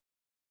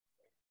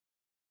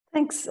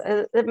 Thanks.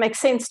 That makes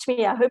sense to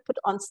me. I hope it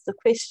answers the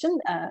question.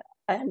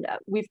 And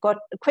we've got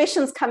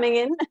questions coming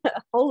in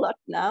a whole lot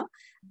now.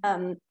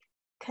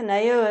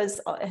 Kaneo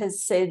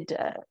has said,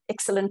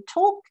 excellent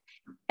talk,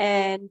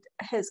 and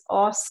has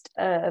asked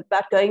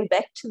about going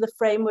back to the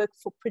framework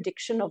for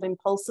prediction of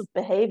impulsive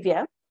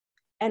behavior,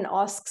 and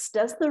asks,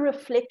 does the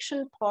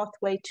reflection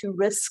pathway to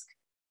risk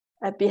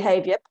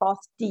behavior, path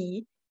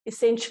D,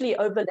 essentially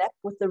overlap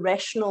with the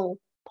rational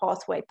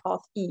pathway,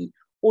 path E,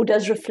 or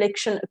does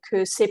reflection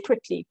occur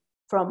separately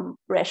from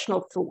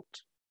rational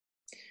thought?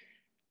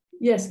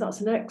 Yes, that's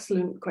an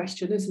excellent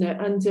question, isn't it?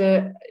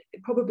 And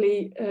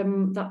probably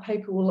that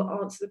paper will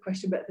answer the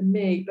question better than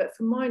me. But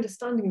from my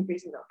understanding of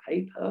reading that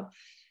paper,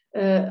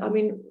 I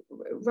mean,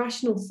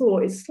 rational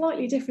thought is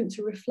slightly different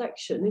to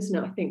reflection, isn't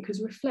it? I think,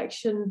 because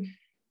reflection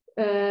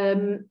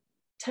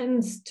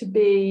tends to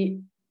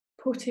be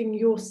putting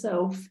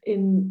yourself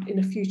in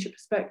a future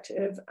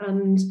perspective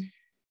and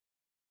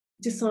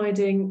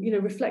deciding, you know,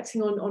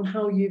 reflecting on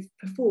how you've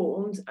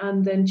performed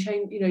and then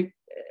change, you know,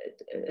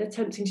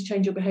 attempting to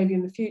change your behavior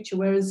in the future.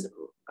 Whereas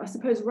I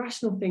suppose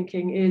rational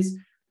thinking is,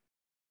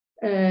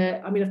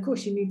 I mean, of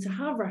course you need to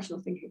have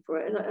rational thinking for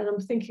it. And I'm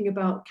thinking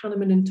about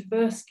Kahneman and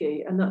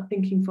Tversky and that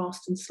Thinking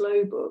Fast and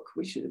Slow book,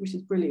 which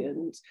is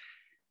brilliant.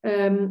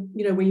 You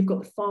know, where you've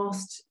got the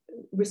fast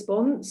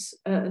response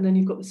and then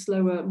you've got the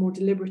slower, more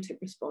deliberative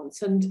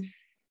response. And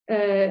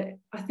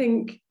I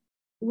think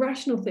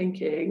rational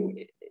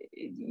thinking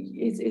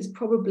is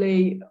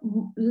probably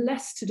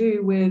less to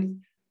do with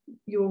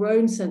your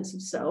own sense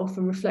of self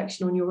and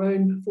reflection on your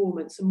own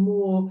performance, and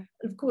more,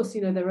 and of course,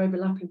 you know, they're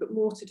overlapping, but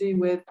more to do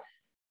with,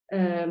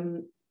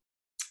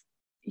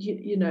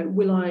 you know,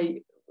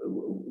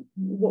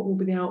 what will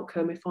be the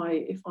outcome if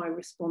I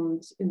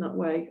respond in that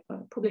way? I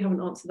probably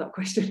haven't answered that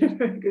question in a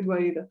very good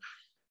way either.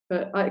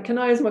 But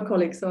Kanai is my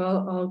colleague, so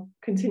I'll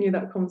continue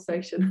that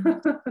conversation.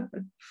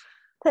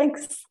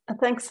 Thanks,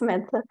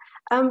 Samantha.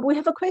 We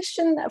have a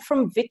question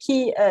from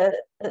Vicky,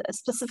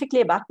 specifically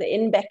about the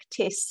NBAC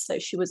test. So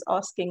she was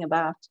asking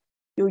about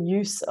your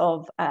use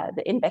of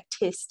the NBAC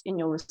test in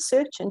your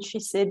research, and she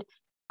said,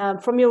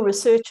 from your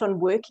research on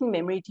working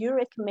memory, do you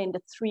recommend a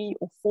 3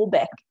 or 4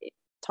 back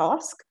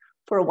task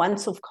for a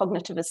once-off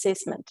cognitive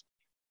assessment?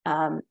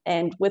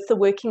 And with the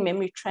working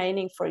memory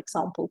training, for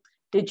example,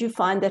 did you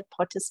find that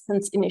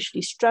participants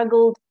initially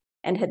struggled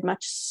and had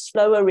much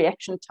slower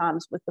reaction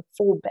times with the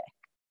 4 back?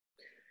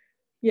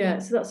 Yeah,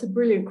 so that's a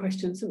brilliant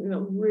question, something that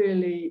I'm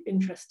really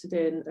interested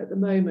in at the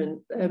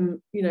moment.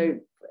 You know,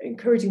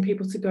 encouraging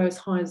people to go as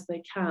high as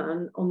they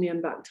can on the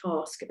NBAC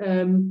task.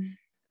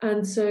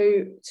 And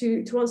so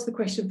to answer the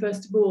question,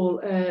 first of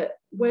all,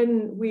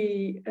 when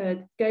we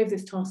gave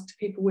this task to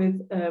people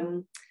with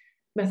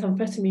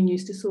methamphetamine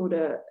use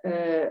disorder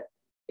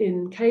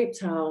in Cape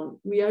Town,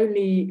 we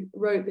only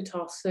wrote the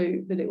task so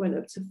that it went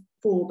up to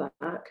 4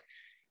 back.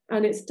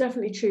 And it's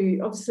definitely true,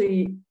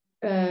 obviously.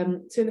 So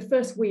in the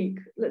first week,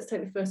 let's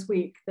take the first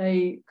week,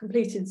 they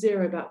completed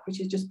 0 back, which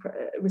is just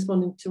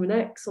responding to an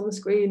X on the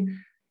screen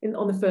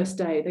on the first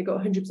day. They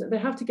got 100%. They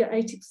have to get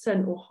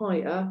 80% or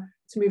higher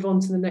move on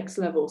to the next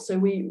level. So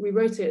we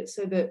wrote it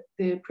so that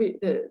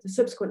the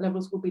subsequent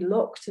levels will be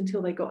locked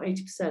until they got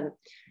 80%.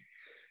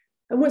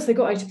 And once they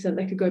got 80%,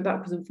 they could go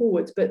backwards and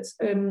forwards. But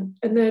and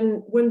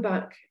then one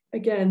back,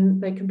 again,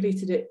 they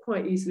completed it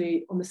quite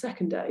easily on the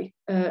second day.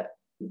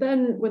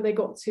 Then when they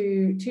got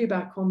to two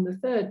back on the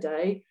third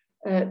day,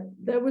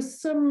 there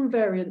was some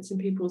variance in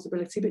people's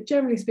ability, but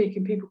generally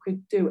speaking, people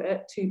could do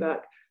it, two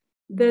back.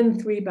 Then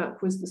three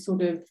back was the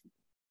sort of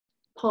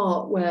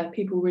part where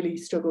people really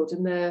struggled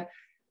and their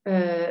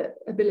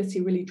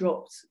ability really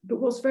dropped. But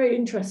what's very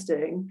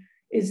interesting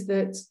is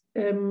that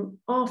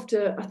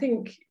after, I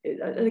think,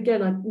 and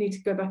again, I need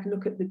to go back and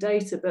look at the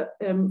data, but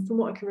from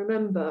what I can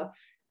remember,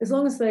 as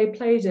long as they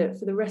played it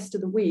for the rest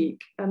of the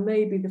week and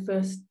maybe the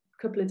first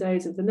couple of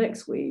days of the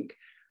next week,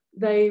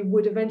 they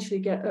would eventually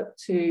get up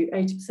to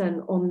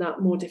 80% on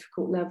that more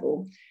difficult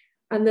level.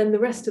 And then the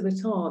rest of the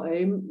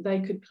time, they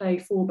could play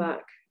four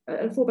back.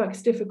 And four back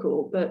is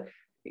difficult, but,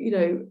 you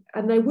know,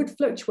 and they would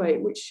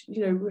fluctuate, which,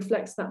 you know,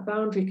 reflects that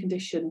boundary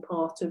condition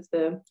part of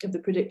the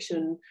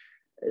prediction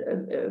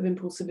of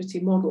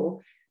impulsivity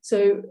model.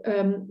 So,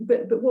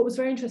 but what was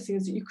very interesting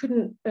is that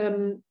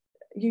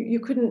you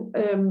couldn't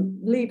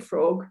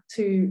leapfrog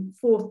to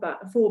four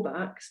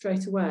back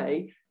straight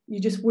away. You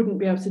just wouldn't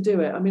be able to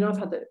do it. I mean, I've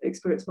had that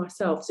experience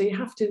myself. So you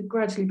have to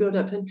gradually build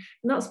up, and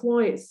that's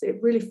why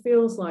it really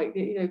feels like,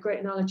 you know,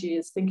 great analogy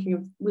is thinking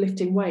of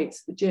lifting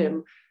weights at the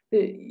gym.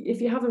 If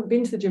you haven't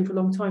been to the gym for a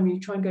long time, you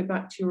try and go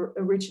back to your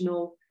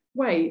original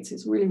weight,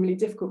 it's really, really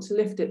difficult to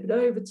lift it. But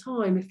over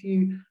time, if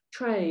you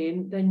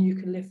train, then you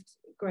can lift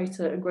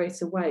greater and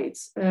greater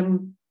weights.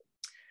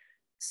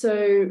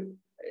 So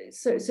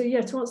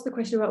yeah, to answer the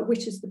question about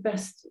which is the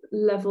best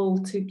level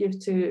to give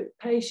to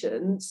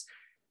patients,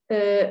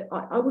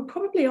 I would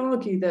probably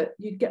argue that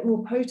you'd get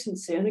more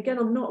potency. And again,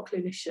 I'm not a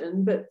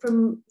clinician, but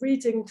from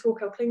reading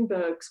Torkel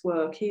Klingberg's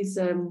work, he's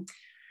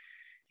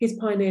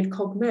pioneered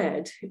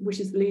CogMed, which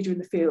is the leader in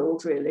the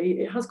field, really.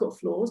 It has got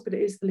flaws, but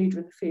it is the leader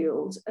in the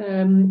field,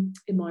 in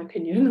my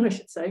opinion, I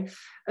should say.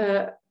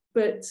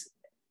 But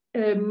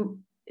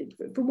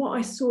from what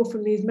I saw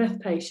from these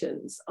meth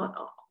patients,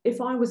 if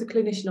I was a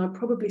clinician, I'd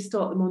probably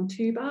start them on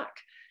two back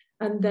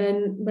and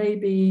then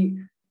maybe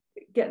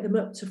get them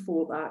up to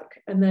four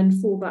back, and then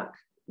four back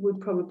would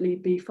probably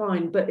be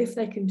fine. But if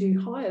they can do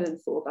higher than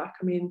four back,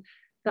 I mean,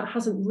 that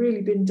hasn't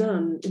really been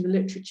done in the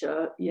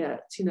literature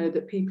yet, you know,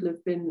 that people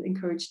have been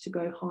encouraged to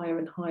go higher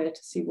and higher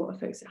to see what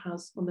effects it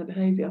has on their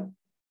behaviour.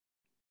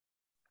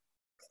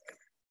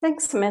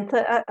 Thanks,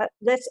 Samantha.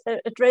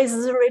 It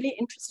raises a really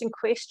interesting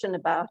question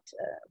about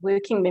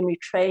working memory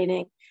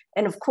training,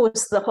 and of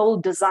course the whole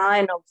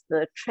design of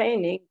the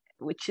training,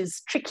 which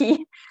is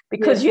tricky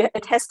because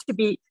it has to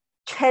be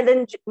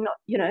challenging,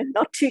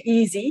 not too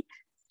easy,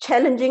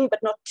 challenging but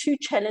not too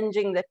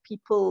challenging that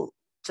people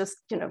just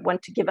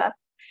want to give up.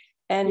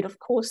 And of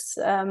course,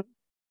 a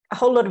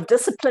whole lot of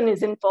discipline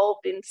is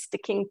involved in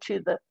sticking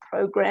to the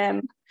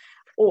program,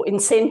 or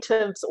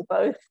incentives, or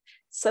both.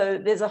 So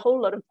there's a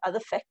whole lot of other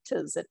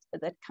factors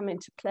that come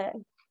into play.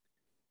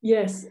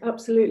 Yes,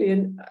 absolutely.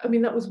 And I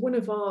mean, that was one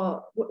of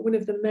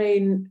the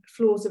main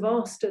flaws of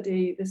our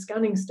study, the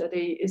scanning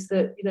study, is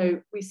that, you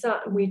know, we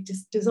sat and we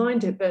just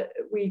designed it, but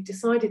we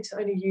decided to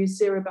only use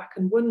 0 back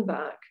and 1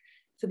 back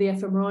for the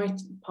fMRI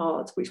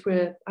part, which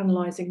we're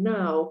analysing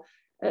now.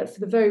 For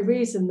the very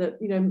reason that,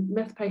 you know,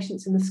 meth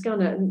patients in the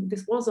scanner, and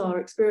this was our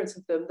experience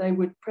of them, they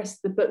would press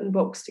the button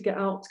box to get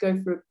out, to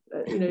go for,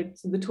 to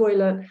the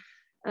toilet,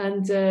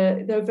 and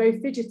they were very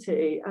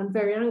fidgety and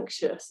very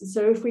anxious. And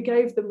so if we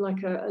gave them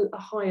like a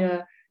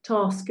higher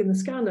task in the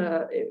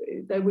scanner,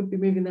 they would be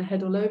moving their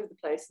head all over the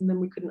place, and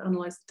then we couldn't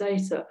analyse the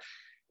data.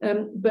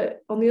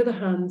 But on the other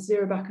hand,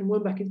 0 back and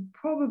 1 back is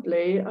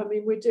probably, I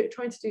mean, we're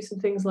trying to do some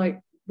things like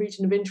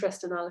region of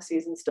interest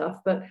analyses and stuff,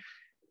 but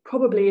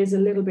probably is a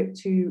little bit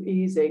too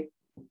easy.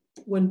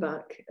 1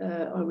 back,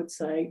 I would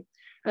say.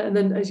 And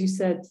then, as you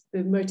said,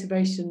 the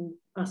motivation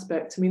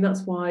aspect, I mean,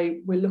 that's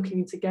why we're looking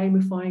into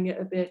gamifying it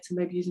a bit and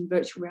maybe using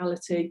virtual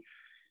reality,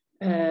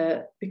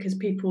 because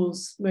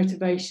people's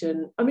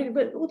motivation, I mean,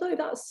 but although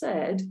that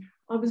said,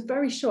 I was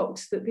very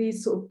shocked that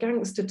these sort of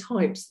gangster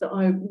types that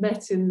I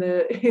met in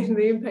the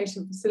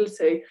inpatient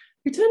facility,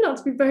 who turned out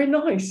to be very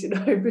nice, you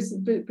know,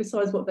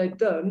 besides what they'd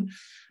done,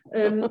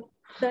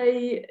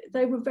 they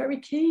were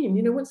very keen,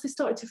 you know, once they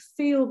started to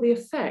feel the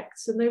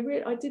effects, and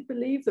I did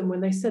believe them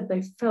when they said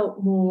they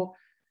felt more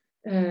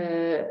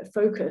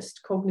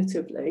focused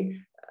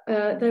cognitively.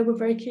 They were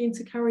very keen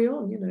to carry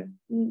on, you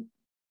know.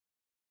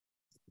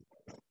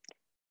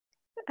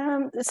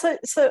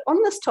 So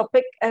on this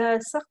topic,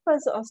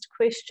 Sarpa's asked a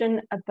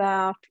question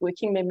about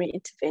working memory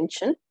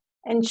intervention,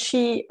 and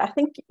I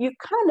think you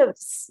kind of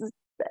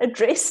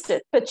addressed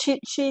it, but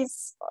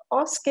she's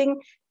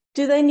asking,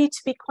 do they need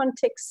to be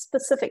context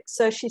specific?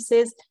 So she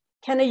says,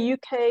 can a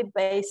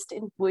UK-based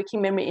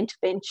working memory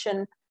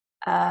intervention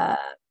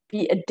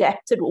be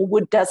adapted,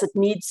 or does it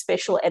need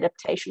special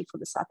adaptation for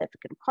the South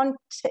African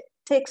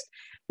context?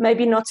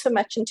 Maybe not so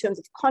much in terms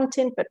of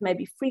content, but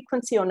maybe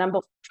frequency or number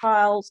of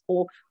trials,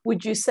 or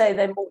would you say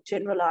they're more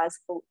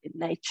generalizable in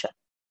nature?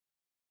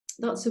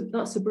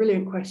 that's a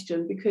brilliant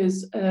question,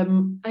 because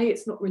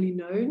it's not really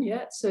known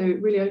yet, so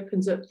it really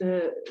opens up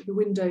the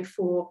window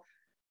for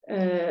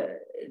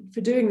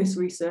doing this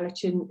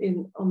research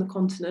on the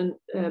continent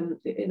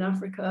in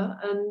Africa.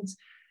 And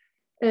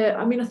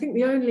I mean, I think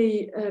the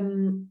only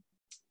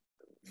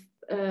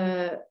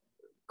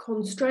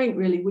constraint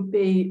really would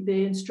be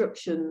the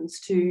instructions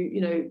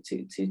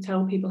to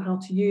tell people how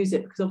to use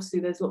it, because obviously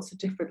there's lots of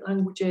different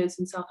languages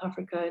in South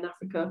Africa, in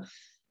Africa.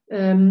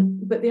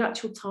 But the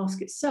actual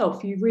task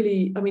itself, you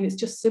really, I mean, it's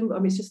just simple. I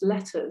mean, it's just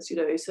letters,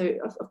 so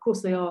of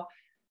course they are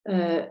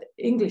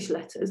English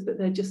letters, but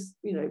they're just,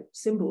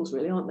 symbols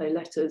really, aren't they?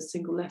 Letters,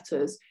 single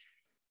letters.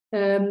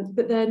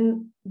 But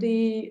then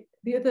the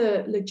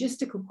other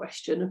logistical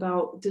question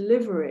about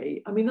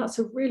delivery, I mean, that's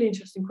a really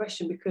interesting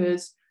question,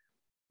 because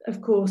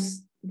of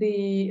course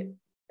the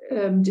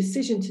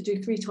decision to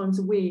do 3 times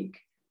a week,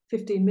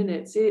 15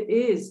 minutes, it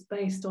is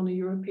based on a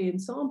European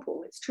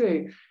sample, it's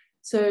true.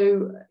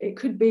 So it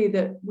could be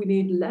that we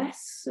need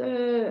less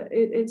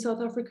in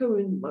South Africa,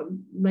 and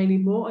may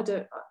need more.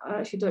 I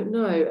actually don't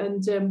know.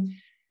 And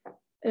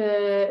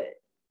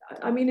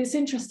I mean, it's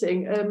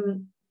interesting.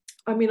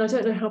 I mean, I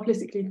don't know how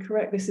politically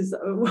correct this is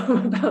what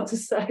I'm about to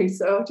say,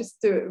 so I'll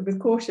just do it with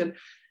caution.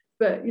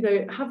 But,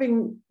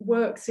 having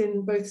worked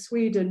in both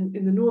Sweden,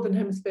 in the Northern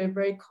Hemisphere,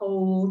 very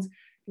cold,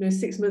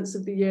 6 months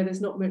of the year,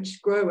 there's not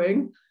much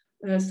growing.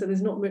 So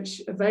there's not much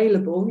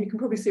available. You can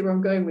probably see where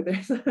I'm going with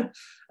this.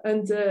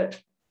 And,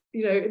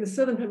 in the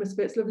Southern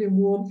Hemisphere, it's lovely and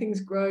warm,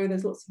 things grow,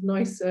 there's lots of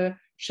nice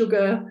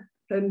sugar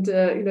and,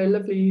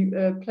 lovely,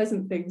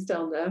 pleasant things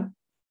down there.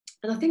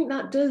 And I think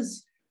that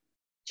does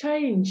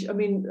change. I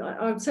mean,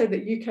 I would say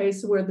that UK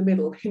is somewhere in the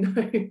middle,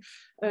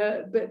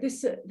 but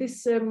this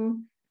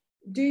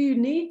do you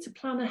need to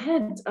plan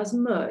ahead as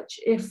much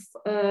if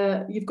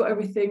you've got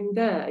everything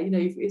there?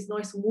 It's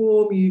nice and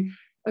warm.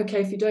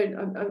 If you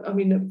don't, I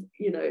mean,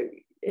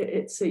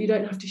 it's you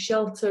don't have to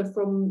shelter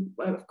from.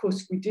 Of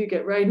course, we do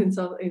get rain in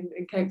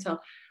Cape Town.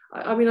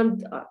 I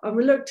mean, I'm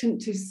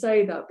reluctant to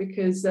say that,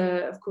 because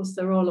of course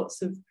there are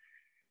lots of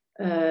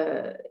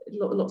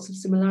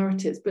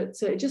similarities,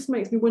 but it just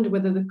makes me wonder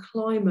whether the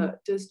climate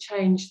does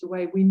change the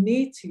way we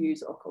need to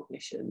use our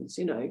cognitions.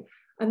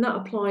 And that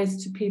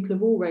applies to people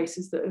of all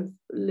races that have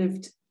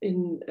lived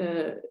in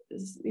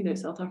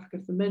South Africa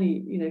for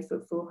many,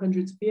 for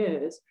hundreds of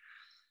years.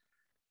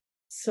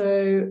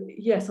 So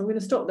yes, I'm going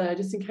to stop there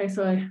just in case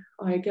I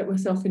get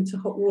myself into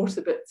hot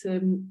water. But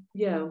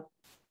yeah.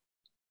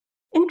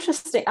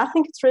 Interesting. I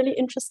think it's really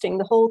interesting,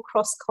 the whole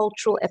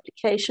cross-cultural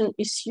application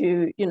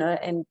issue,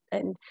 and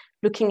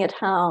looking at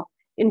how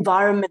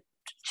environment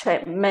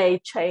may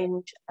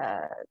change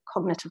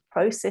cognitive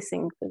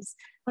processing, because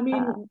I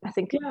mean, I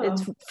think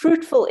it's a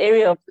fruitful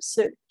area of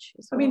research.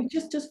 I mean,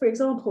 just for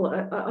example,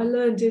 I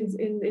learned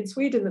in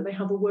Sweden that they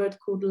have a word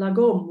called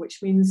lagom,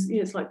 which means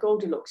it's like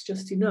Goldilocks,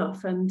 just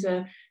enough, and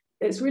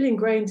it's really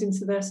ingrained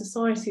into their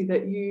society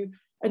that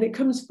and it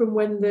comes from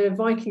when the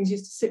Vikings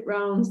used to sit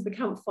round the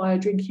campfire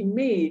drinking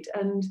mead,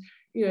 and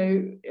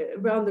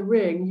around the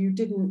ring, you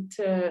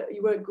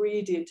weren't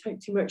greedy and take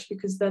too much,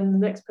 because then the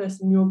next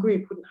person in your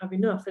group wouldn't have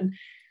enough. And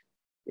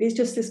it's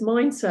just this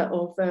mindset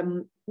of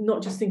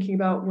not just thinking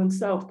about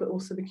oneself, but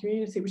also the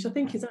community, which I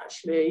think is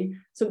actually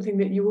something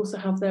that you also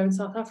have there in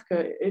South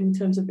Africa in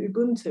terms of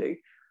Ubuntu.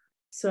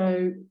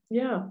 So,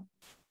 yeah.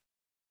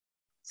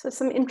 So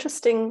some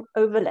interesting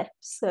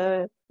overlaps,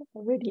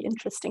 really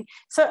interesting.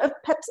 So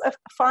perhaps a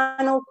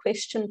final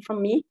question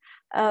from me.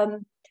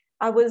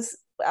 I was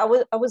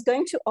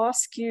going to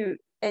ask you,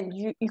 and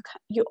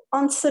you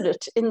answered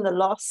it in the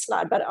last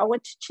slide, but I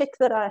want to check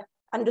that I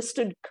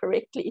understood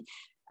correctly.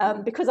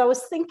 Because I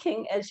was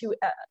thinking, as you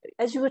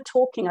were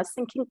talking, I was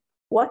thinking,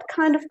 what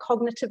kind of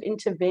cognitive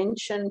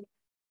intervention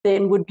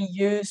then would be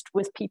used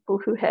with people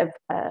who have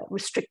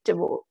restrictive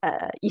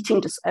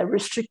eating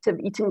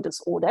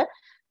disorder,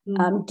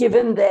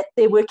 given that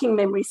their working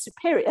memory is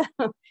superior,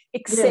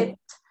 except,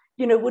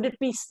 would it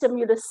be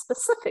stimulus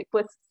specific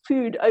with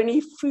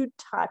only food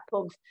type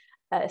of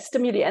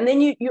stimuli? And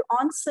then you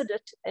answered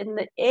it in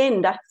the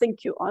end. I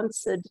think you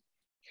answered,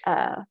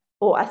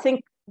 or I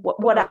think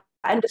what I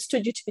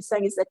understood you to be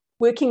saying is that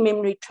working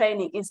memory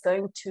training is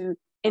going to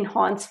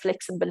enhance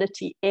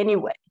flexibility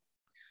anyway.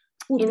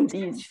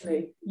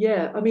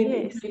 Yeah, I mean,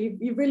 yes.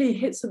 you really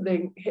hit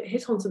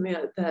on something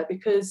out there,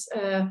 because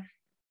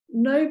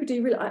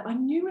nobody really, I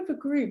knew of a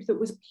group that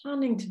was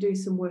planning to do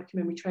some working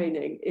memory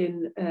training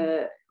in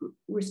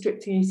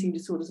restricting eating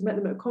disorders. I met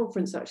them at a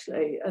conference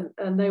actually,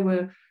 and they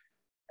were,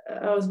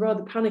 I was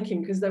rather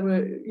panicking, because they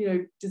were,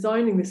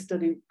 designing this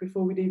study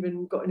before we'd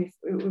even got any,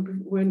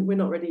 we're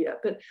not ready yet,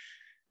 but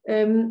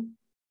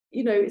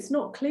it's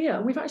not clear.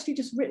 And we've actually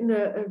just written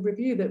a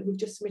review that we've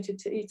just submitted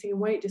to Eating and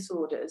Weight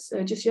Disorders.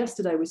 Just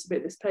yesterday we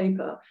submitted this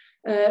paper,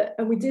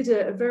 and we did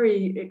a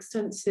very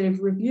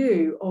extensive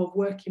review of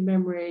working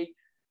memory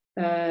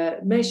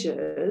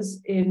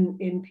measures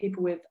in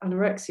people with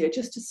anorexia,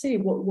 just to see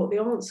what the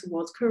answer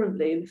was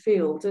currently in the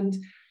field. And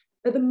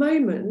At the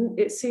moment,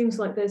 it seems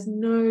like there's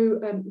no,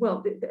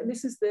 well,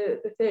 this is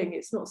the thing,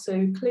 it's not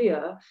so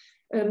clear.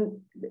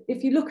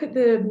 If you look at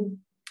the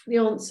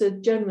answer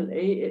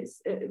generally,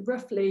 it's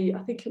roughly, I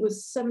think it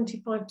was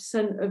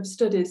 75% of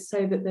studies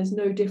say that there's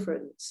no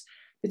difference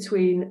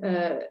between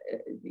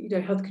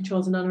health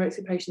controls and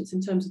anorexia patients in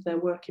terms of their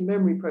working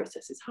memory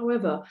processes.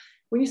 However,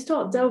 when you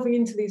start delving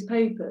into these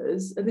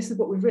papers, and this is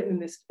what we've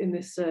written in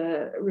this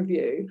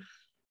review,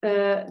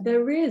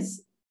 there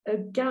is a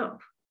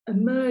gap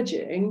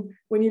emerging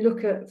when you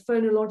look at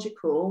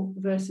phonological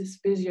versus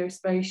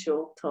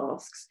visuospatial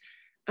tasks.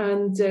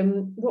 And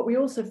what we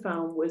also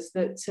found was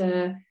that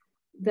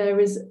there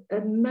is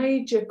a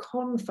major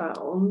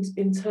confound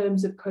in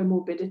terms of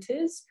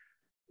comorbidities.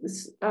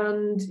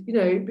 And,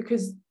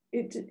 because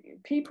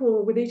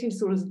people with eating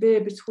disorders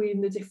veer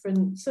between the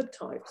different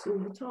subtypes all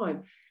the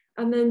time.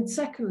 And then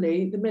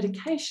secondly, the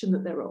medication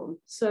that they're on.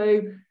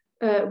 So,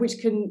 which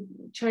can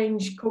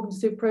change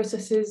cognitive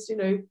processes,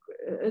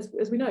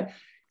 as we know.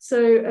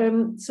 So,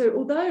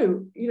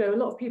 although, a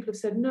lot of people have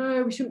said,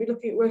 no, we shouldn't be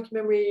looking at working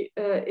memory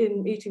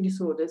in eating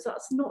disorders,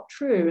 that's not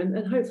true.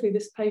 And hopefully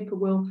this paper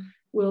will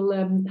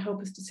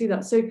help us to see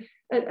that. So,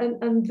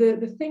 and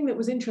the thing that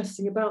was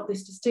interesting about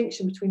this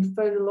distinction between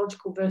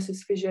phonological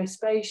versus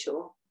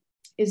visuospatial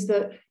is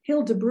that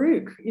Hilde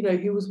Broek,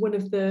 who was one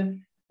of the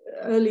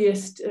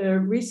earliest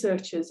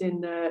researchers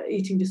in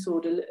eating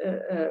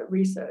disorder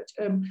research,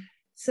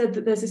 said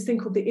that there's this thing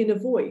called the inner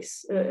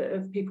voice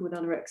of people with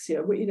anorexia.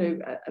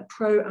 A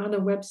pro-ana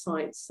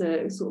websites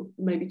sort of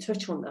maybe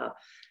touch on that,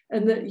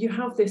 and that you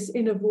have this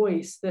inner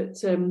voice that,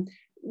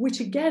 which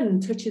again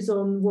touches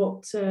on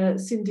what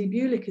Cindy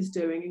Bulick is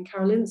doing in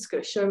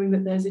Karolinska, showing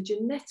that there's a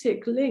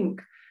genetic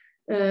link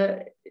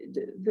that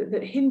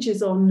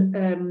hinges on,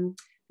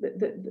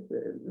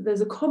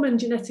 there's a common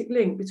genetic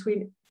link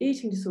between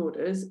eating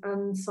disorders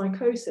and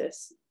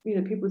psychosis,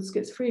 people with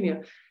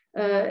schizophrenia.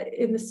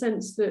 In the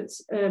sense that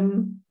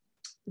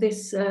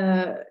this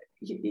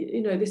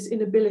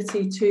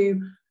inability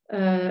to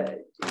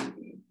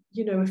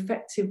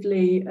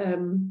effectively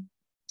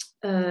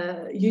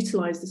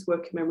utilize this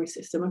working memory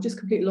system. I've just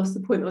completely lost the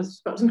point I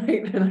was about to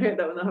make. Then I hate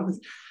that when that happens.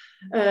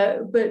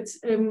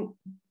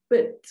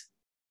 But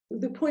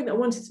the point that I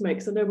wanted to make,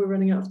 because I know we're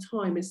running out of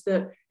time, is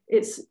that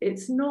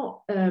it's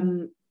not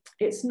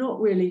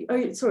really.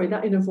 Oh, sorry,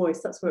 that inner voice.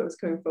 That's where it was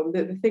coming from.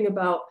 The thing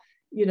about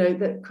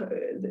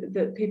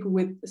that people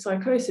with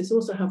psychosis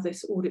also have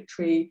this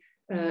auditory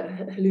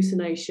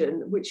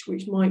hallucination, which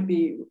might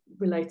be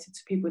related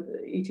to people with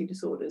eating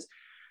disorders.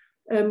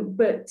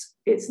 But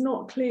it's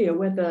not clear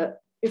whether,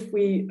 if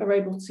we are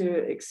able to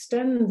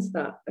extend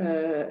that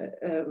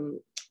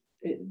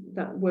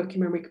that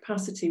working memory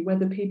capacity,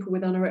 whether people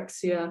with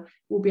anorexia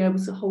will be able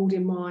to hold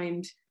in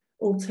mind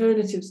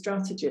alternative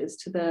strategies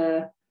to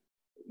their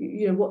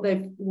what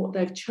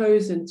they've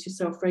chosen to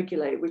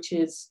self-regulate, which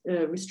is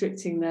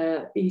restricting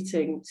their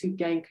eating to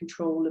gain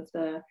control of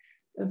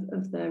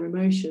their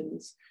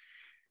emotions.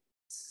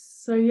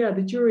 So yeah,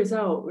 the jury's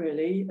out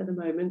really at the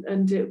moment,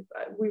 and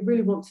we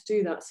really want to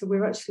do that. So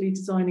we're actually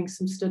designing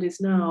some studies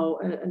now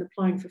and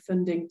applying for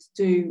funding to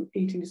do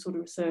eating disorder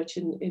research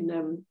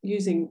in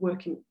using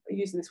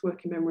this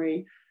working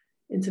memory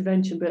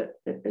intervention. But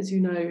as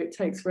you know, it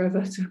takes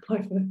forever to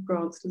apply for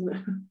grants, doesn't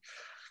it?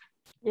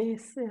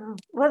 Yes, yeah.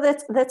 Well,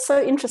 that's so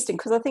interesting,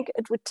 because I think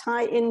it would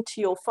tie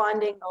into your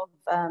finding of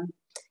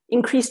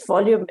increased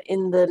volume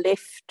in the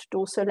left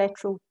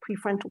dorsolateral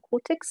prefrontal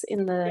cortex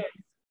in the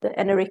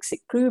anorexic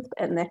group,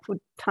 and that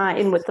would tie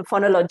in with the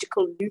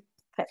phonological loop,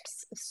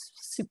 perhaps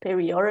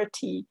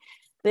superiority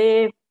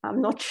there.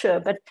 I'm not sure,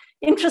 but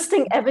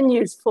interesting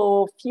avenues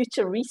for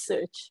future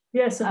research.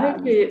 Yes, so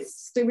hopefully it's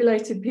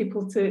stimulated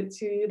people to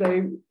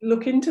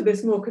look into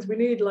this more, because we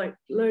need like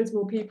loads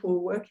more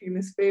people working in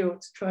this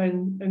field to try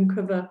and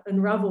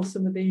unravel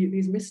some of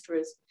these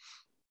mysteries.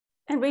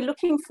 And we're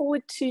looking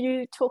forward to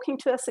you talking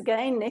to us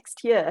again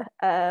next year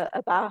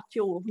about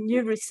your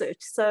new research.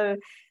 So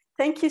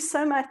thank you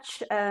so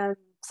much,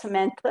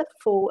 Samantha,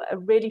 for a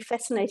really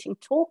fascinating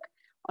talk.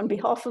 On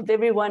behalf of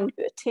everyone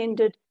who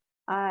attended,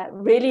 I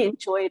really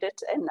enjoyed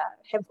it, and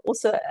have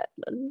also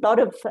a lot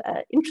of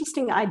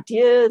interesting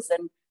ideas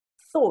and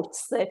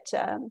thoughts that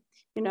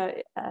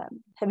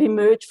have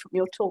emerged from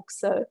your talk.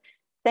 So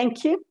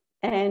thank you,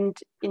 and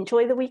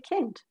enjoy the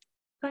weekend.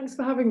 Thanks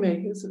for having me.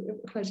 It was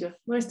a pleasure.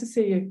 Nice to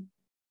see you.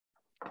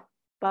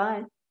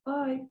 Bye.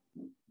 Bye.